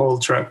 100 haul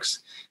trucks,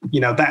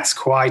 that's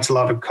quite a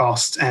lot of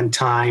cost and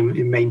time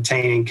in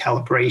maintaining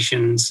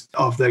calibrations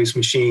of those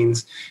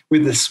machines.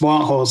 With the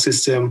Smart Hole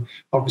system,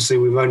 obviously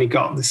we've only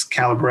got this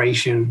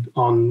calibration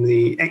on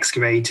the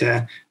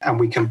excavator, and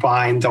we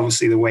combined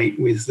obviously the weight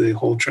with the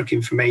haul truck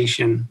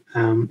information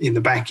in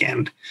the back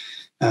end.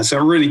 So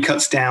it really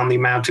cuts down the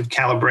amount of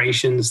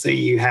calibrations that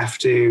you have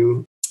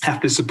to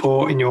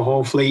support in your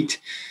haul fleet.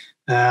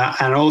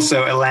 And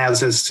also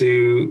allows us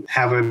to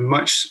have a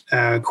much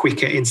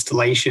quicker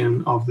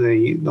installation of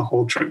the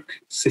haul truck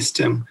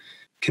system.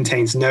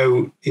 Contains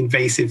no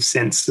invasive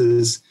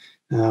sensors.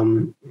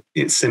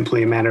 It's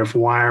simply a matter of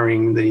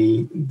wiring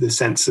the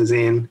sensors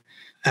in,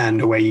 and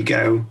away you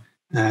go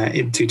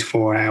in 2 to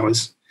 4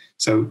 hours.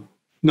 So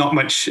not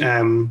much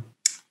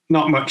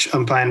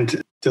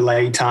unplanned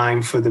delay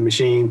time for the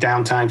machine,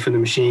 downtime for the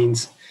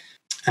machines,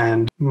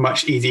 and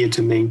much easier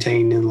to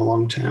maintain in the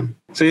long term.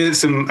 So here's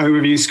some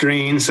overview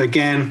screens.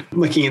 Again,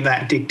 looking at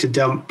that dig to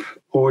dump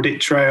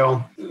audit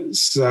trail.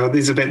 So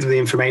these are bits of the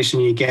information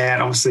you get.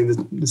 Obviously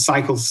the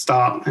cycle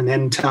start and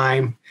end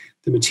time,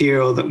 the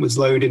material that was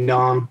loaded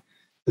on,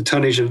 the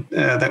tonnage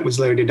that was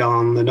loaded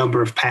on, the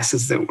number of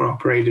passes that were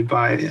operated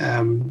by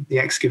the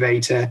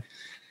excavator,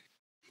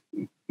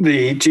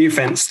 the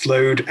geofenced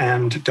load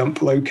and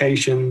dump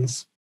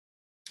locations,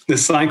 the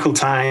cycle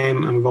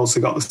time, and we've also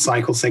got the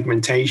cycle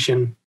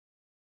segmentation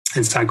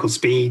and cycle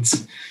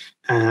speeds,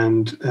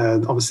 and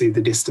obviously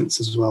the distance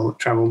as well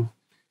traveled.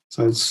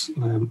 So it's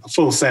a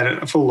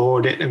full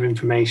audit of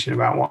information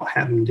about what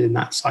happened in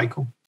that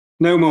cycle.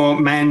 No more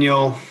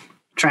manual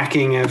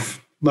tracking of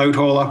load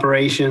haul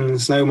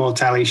operations, no more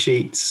tally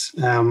sheets.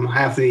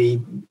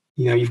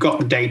 You've got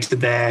the data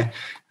there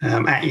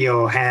at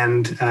your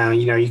hand.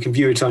 You can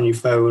view it on your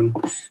phone,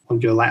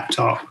 on your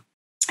laptop.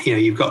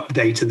 You've got the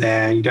data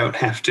there. You don't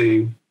have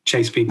to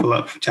chase people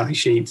up for tally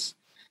sheets,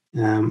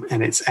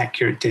 and it's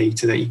accurate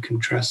data that you can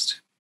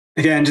trust.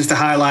 Again, just to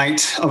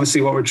highlight,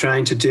 obviously, what we're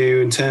trying to do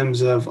in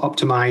terms of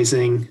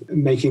optimizing,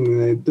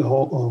 making the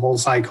whole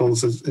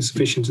cycles as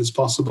efficient as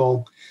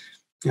possible.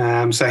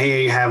 So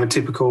here you have a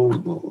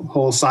typical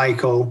whole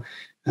cycle.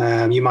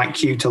 You might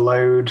queue to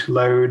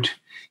load.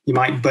 You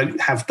might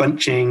have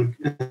bunching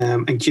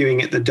and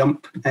queuing at the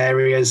dump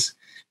areas.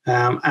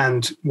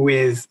 And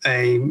with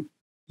a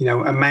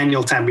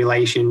manual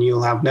tabulation,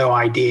 you'll have no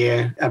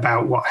idea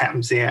about what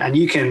happens here. And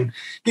you can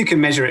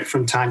measure it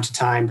from time to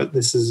time, but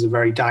this is a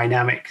very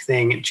dynamic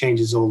thing. It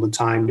changes all the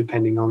time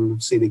depending on,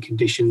 obviously, the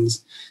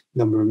conditions,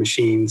 number of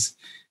machines,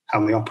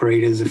 how the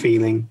operators are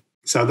feeling.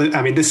 So,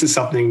 this is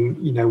something,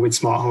 with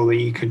SmartHaul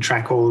that you can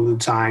track all of the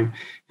time,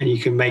 and you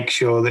can make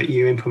sure that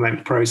you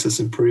implement process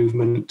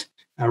improvement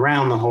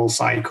around the whole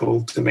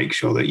cycle to make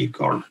sure that you've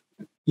got,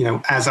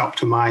 as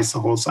optimized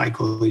the whole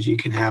cycle as you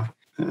can have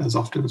as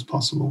often as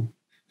possible.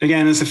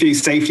 Again, there's a few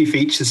safety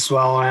features as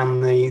well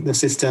around the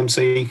system,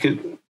 so you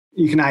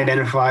can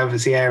identify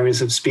obviously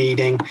areas of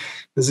speeding.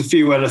 There's a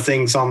few other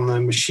things on the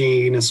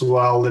machine as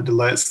well that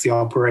alerts the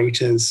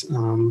operators.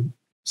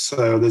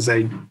 So there's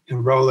a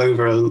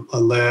rollover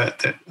alert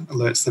that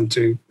alerts them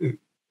to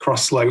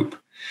cross slope,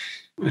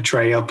 a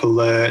tray up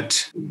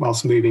alert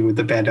whilst moving with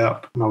the bed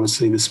up, and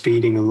obviously the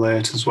speeding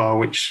alert as well,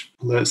 which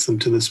alerts them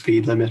to the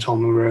speed limit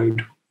on the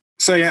road.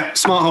 So yeah,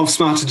 SmartHaul,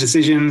 smarter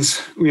decisions.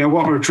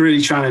 What we're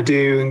really trying to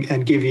do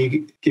and give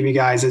you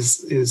guys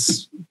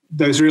is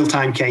those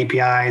real-time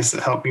KPIs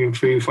that help you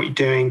improve what you're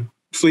doing.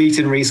 Fleet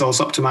and resource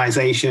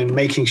optimization,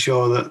 making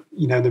sure that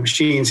the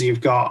machines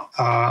you've got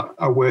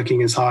are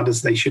working as hard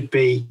as they should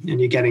be, and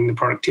you're getting the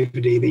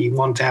productivity that you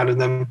want out of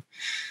them.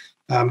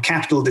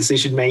 Capital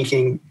decision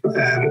making,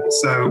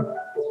 so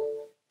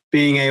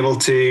being able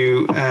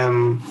to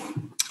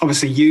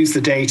obviously use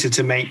the data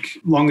to make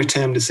longer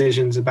term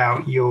decisions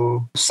about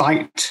your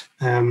site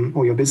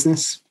or your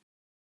business.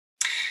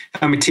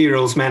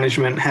 Materials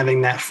management,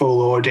 having that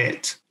full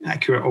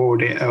accurate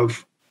audit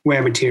of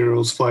where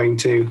materials flowing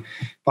to,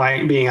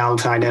 by being able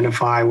to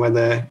identify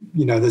whether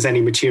there's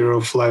any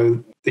material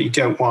flow that you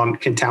don't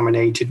want,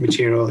 contaminated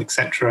material,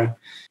 etc.,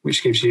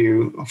 which gives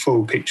you a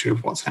full picture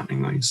of what's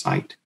happening on your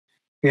site.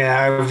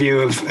 Yeah, a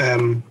review of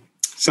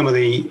some of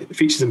the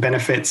features and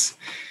benefits.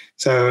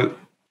 So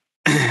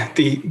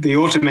the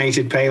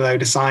automated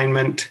payload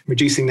assignment,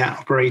 reducing that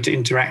operator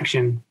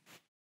interaction,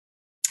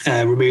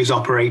 removes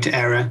operator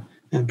error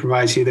and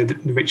provides you the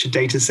richer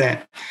data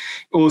set.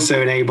 Also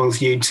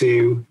enables you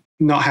to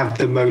not have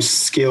the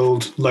most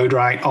skilled load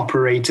right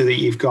operator that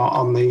you've got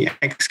on the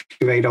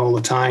excavator all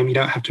the time. You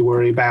don't have to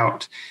worry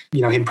about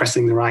him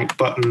pressing the right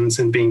buttons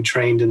and being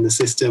trained in the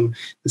system.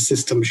 The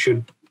system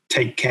should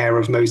take care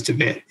of most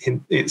of it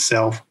in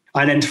itself.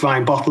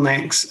 Identifying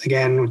bottlenecks,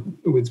 again,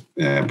 with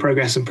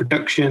progress and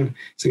production.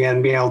 So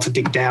again, being able to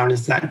dig down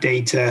into that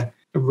data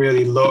and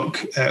really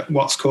look at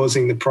what's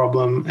causing the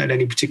problem at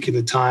any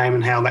particular time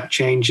and how that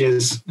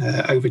changes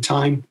over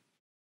time.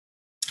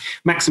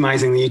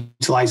 Maximizing the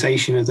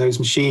utilization of those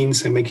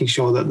machines, so making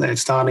sure that they're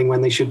starting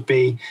when they should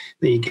be,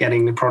 that you're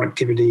getting the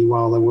productivity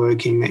while they're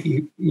working that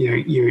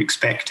you're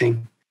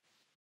expecting.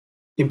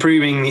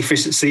 Improving the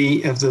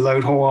efficiency of the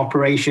load haul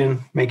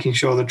operation, making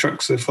sure the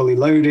trucks are fully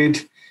loaded,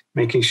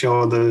 making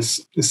sure the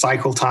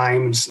cycle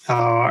times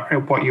are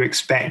what you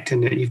expect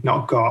and that you've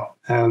not got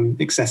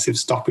excessive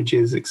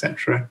stoppages,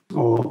 etc.,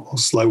 or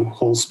slow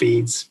haul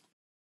speeds.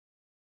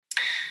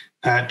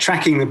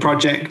 Tracking the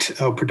project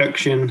or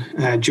production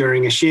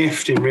during a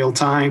shift in real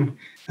time,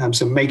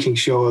 so making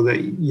sure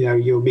that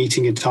you're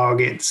meeting your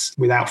targets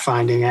without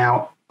finding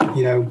out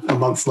a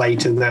month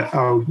later that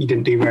you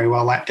didn't do very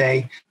well that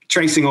day.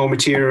 Tracing all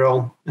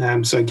material,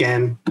 so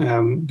again,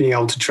 being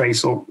able to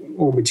trace all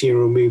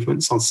material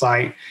movements on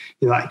site.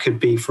 That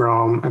could be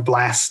from a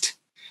blast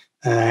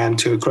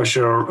to a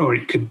crusher, or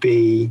it could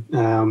be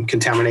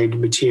contaminated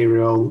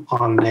material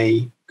on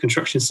a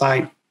construction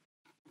site.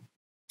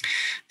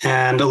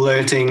 And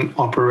alerting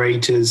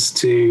operators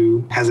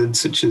to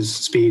hazards such as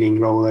speeding,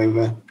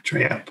 rollover,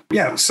 tray up.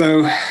 Yeah,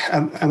 so,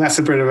 and that's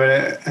a bit of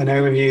an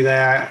overview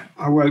there.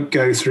 I won't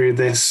go through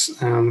this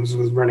because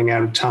we're running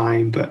out of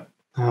time, but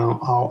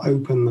I'll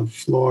open the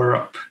floor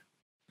up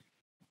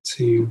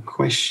to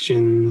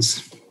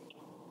questions.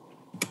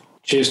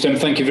 Cheers, Tim.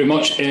 Thank you very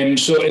much.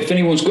 So if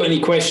anyone's got any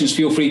questions,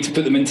 feel free to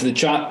put them into the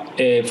chat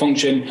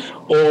function,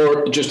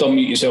 or just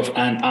unmute yourself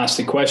and ask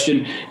the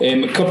question.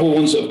 A couple of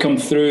ones that have come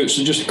through.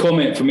 So just a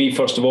comment for me,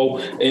 first of all.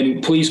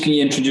 Please can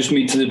you introduce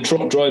me to the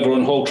truck driver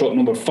on haul truck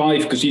number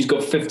 5, because he's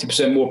got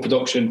 50% more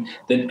production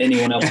than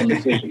anyone else on the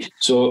fleet.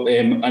 So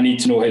I need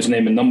to know his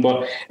name and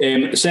number.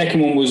 The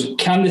second one was,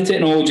 can the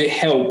technology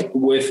help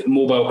with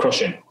mobile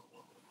crushing?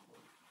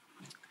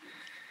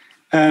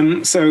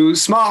 So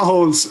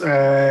SmartHaul's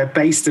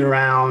based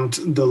around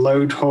the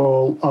load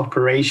haul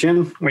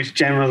operation, which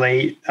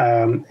generally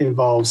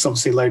involves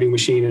obviously loading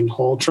machine and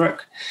haul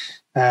truck.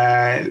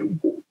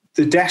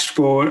 The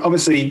dashboard,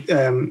 obviously,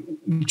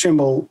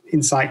 Trimble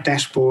Insight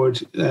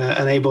dashboard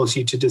enables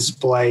you to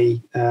display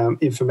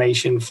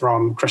information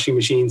from crushing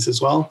machines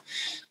as well.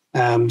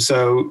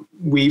 So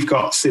we've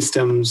got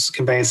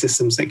conveyor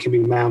systems that can be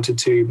mounted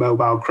to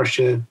mobile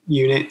crusher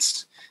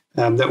units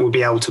that will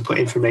be able to put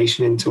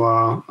information into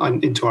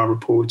our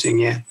reporting.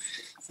 Yeah.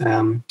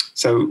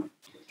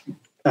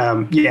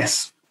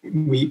 Yes,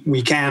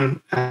 we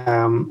can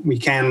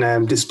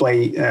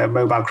display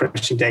mobile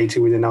crushing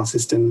data within our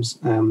systems,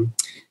 and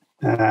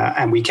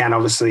we can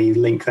obviously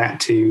link that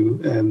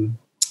to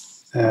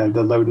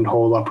the load and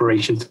haul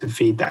operations to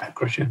feed that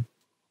crusher.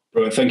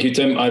 Right, thank you,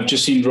 Tim. I've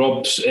just seen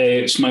Rob's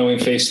smiling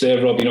face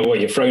there. Rob, you know what,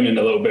 you're frowning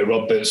a little bit,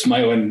 Rob, but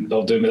smiling,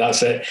 I'll do me,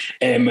 that's it.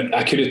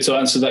 I could have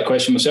answered that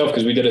question myself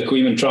because we did a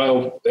Cleveland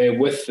trial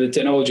with the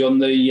technology on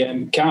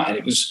the CAT, and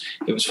it was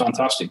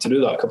fantastic to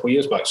do that a couple of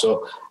years back.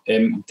 So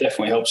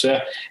definitely helps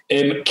there.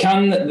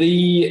 Can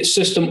the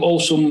system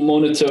also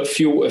monitor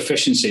fuel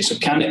efficiency? So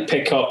can it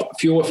pick up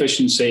fuel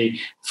efficiency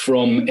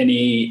from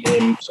any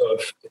sort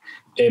of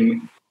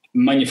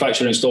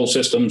manufacturer installed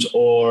systems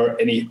or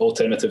any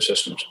alternative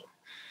systems?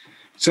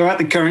 So at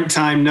the current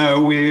time, no,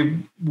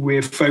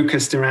 we're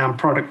focused around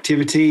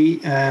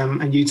productivity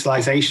and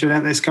utilization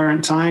at this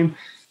current time.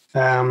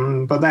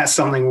 But that's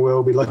something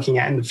we'll be looking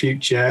at in the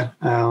future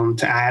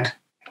to add.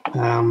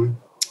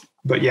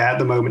 But yeah, at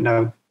the moment,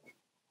 no.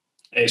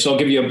 So I'll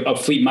give you a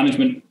fleet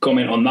management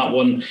comment on that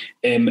one.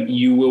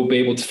 You will be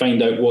able to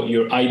find out what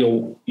your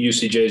idle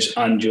usage is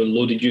and your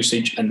loaded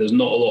usage, and there's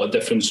not a lot of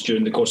difference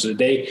during the course of the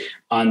day.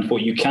 And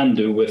what you can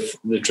do with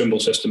the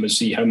Trimble system is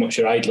see how much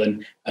you're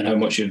idling and how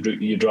much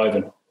you're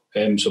driving.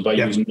 So by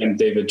using them,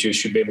 David, you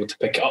should be able to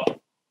pick it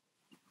up.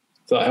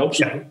 If that helps.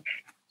 Yeah.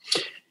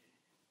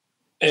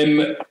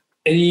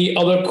 Any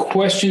other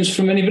questions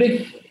from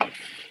anybody?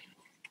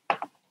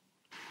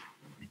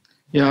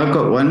 Yeah, I've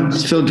got one.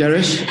 It's Phil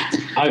Gerrish.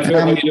 Hi, Phil.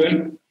 How are you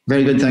doing?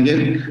 Very good, thank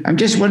you. I'm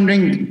just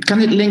wondering, can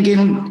it link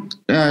in,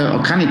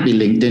 or can it be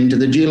linked into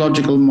the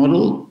geological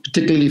model,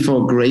 particularly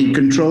for grade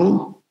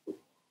control?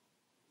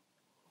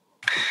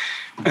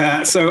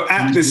 So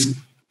at this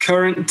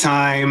current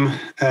time,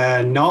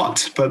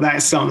 not, but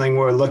that's something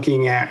we're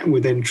looking at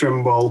within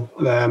Trimble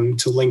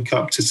to link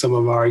up to some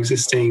of our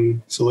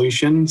existing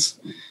solutions.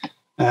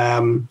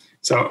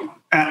 So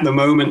at the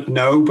moment,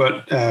 no,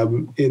 but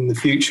in the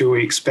future,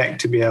 we expect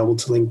to be able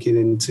to link it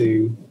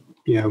into,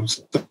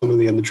 some of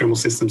the other Trimble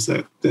systems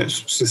that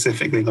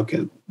specifically look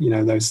at,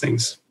 those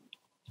things.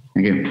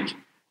 Thank you.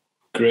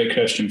 Great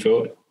question,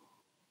 Phil.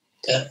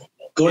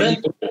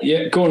 Gordon?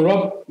 Yeah, go on,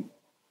 Rob.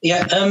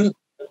 Yeah,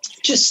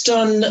 just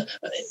on,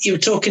 you were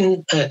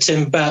talking,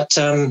 Tim, about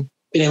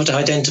being able to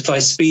identify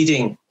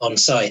speeding on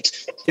site.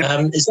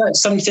 Yeah. Is that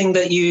something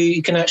that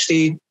you can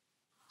actually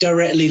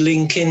directly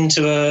link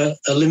into a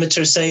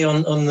limiter, say,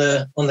 on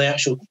the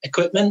actual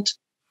equipment,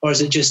 or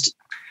is it just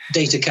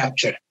data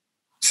capture?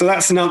 So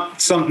that's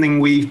not something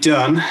we've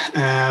done.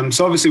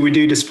 So obviously we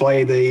do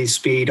display the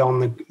speed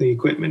on the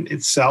equipment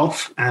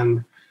itself,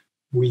 and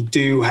we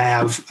do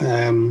have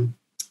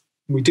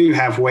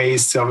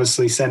ways to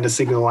obviously send a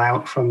signal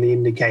out from the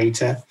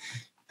indicator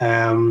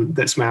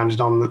that's mounted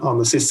on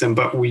the system,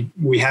 but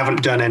we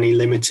haven't done any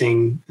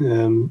limiting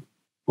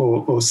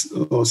or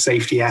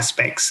safety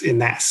aspects in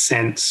that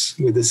sense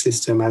with the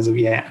system as of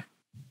yet.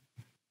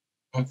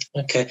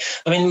 Okay.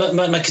 I mean,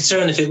 my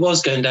concern, if it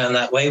was going down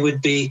that way,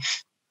 would be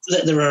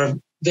that there are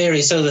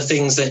various other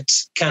things that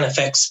can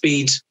affect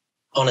speed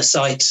on a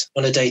site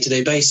on a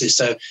day-to-day basis.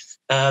 So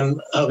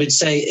I would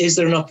say, is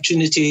there an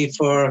opportunity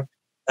for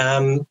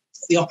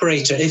the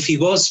operator, if he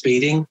was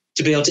speeding,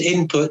 to be able to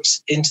input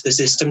into the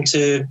system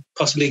to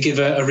possibly give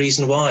a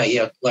reason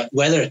why? Like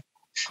weather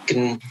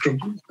can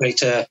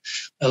create a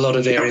lot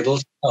of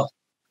variables.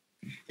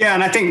 Yeah,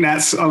 and I think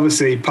that's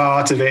obviously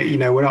part of it.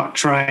 We're not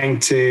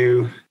trying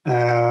to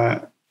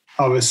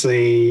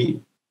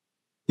obviously,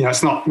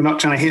 we're not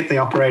trying to hit the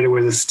operator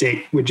with a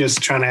stick. We're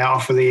just trying to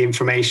offer the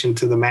information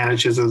to the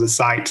managers of the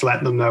site to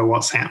let them know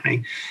what's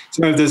happening.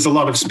 So if there's a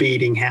lot of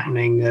speeding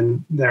happening,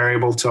 then they're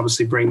able to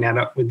obviously bring that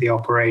up with the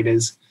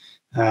operators.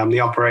 The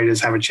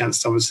operators have a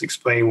chance to obviously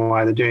explain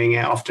why they're doing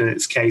it. Often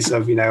it's a case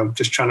of,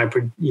 just trying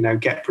to,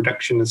 get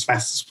production as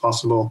fast as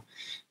possible.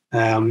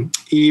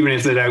 Even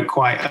if they don't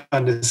quite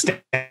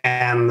understand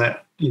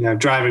that,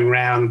 driving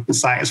around the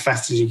site as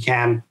fast as you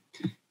can,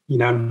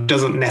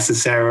 doesn't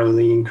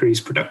necessarily increase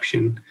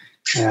production.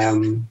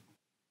 Often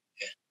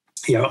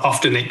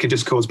it could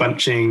just cause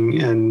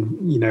bunching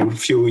and,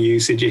 fuel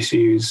usage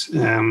issues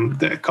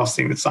that are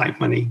costing the site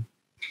money.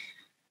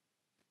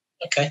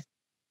 Okay.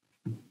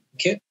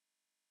 Thank you.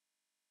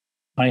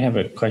 I have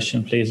a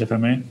question, please, if I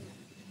may.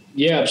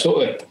 Yeah,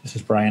 absolutely. This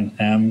is Brian.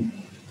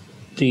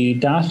 The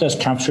data that's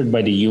captured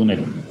by the unit,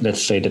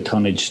 let's say the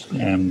tonnage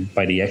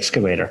by the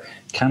excavator,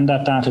 can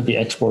that data be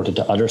exported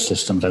to other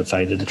systems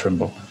outside of the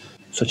Trimble,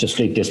 such as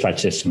fleet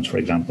dispatch systems, for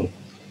example,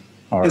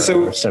 or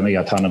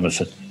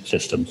semi-autonomous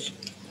systems?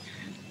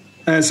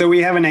 So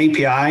we have an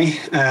API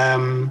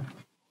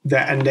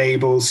that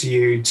enables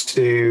you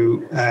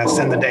to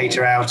send the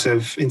data out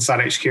of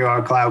Inside HQ,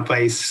 our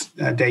cloud-based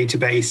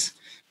database,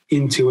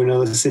 into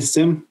another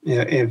system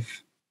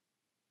if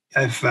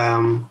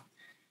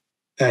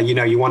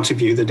you want to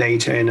view the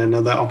data in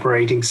another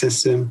operating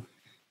system.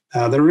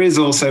 There is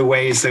also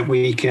ways that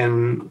we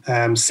can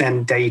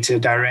send data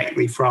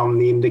directly from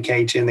the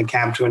indicator in the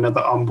cab to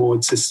another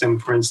onboard system,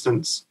 for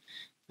instance,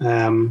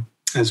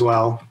 as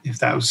well, if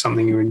that was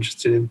something you're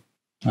interested in.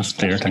 That's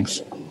clear,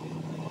 thanks.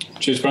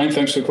 Cheers, Brian.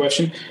 Thanks for the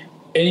question.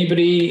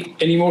 Anybody,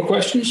 any more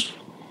questions?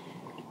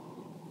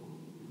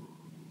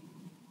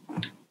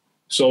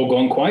 It's all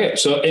gone quiet.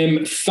 So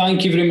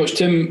thank you very much,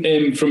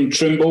 Tim, from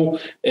Trimble.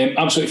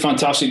 Absolutely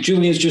fantastic.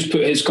 Julian's just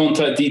put his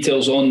contact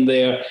details on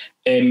there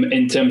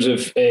in terms of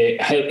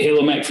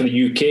Halomec for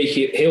the UK.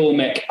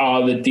 Halomec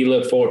are the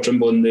dealer for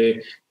Trimble in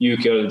the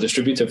UK, or the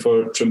distributor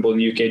for Trimble in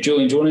the UK.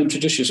 Julian, do you want to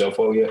introduce yourself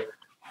while you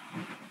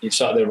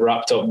sat there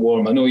wrapped up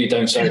warm? I know you're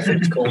down south,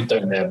 it's cold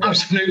down there. But.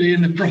 Absolutely,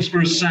 in the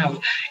prosperous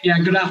south. Yeah,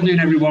 good afternoon,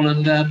 everyone,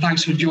 and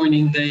thanks for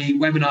joining the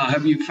webinar. I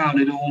hope you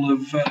found it all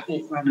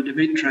found it of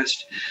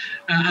interest.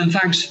 And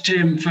thanks to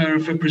Tim for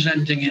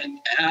presenting it.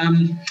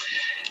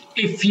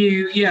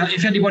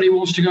 If anybody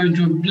wants to go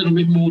into a little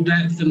bit more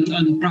depth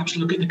and perhaps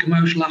look at the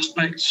commercial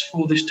aspects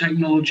for this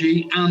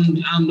technology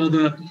and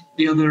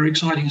the other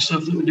exciting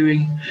stuff that we're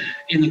doing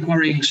in the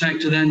quarrying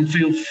sector, then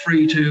feel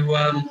free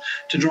to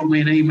drop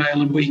me an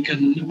email and we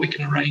can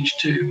arrange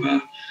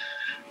to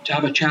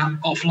have a chat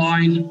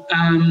offline.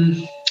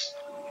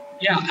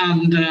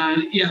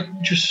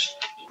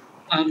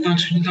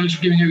 Thanks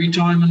for giving up your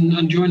time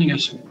and joining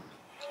us.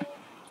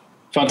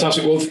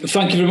 Fantastic. Well,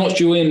 thank you very much,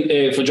 Julian,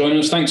 for joining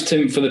us. Thanks,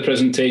 Tim, for the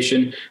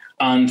presentation.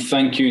 And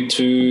thank you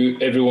to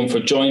everyone for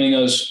joining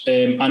us,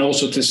 and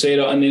also to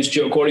Sarah and the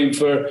Institute of Quarrying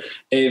for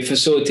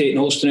facilitating and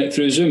hosting it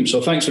through Zoom.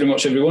 So thanks very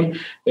much, everyone.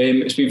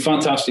 It's been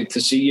fantastic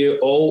to see you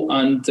all.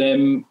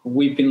 And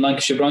we've been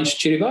Lancashire Branch.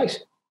 Cheery guys.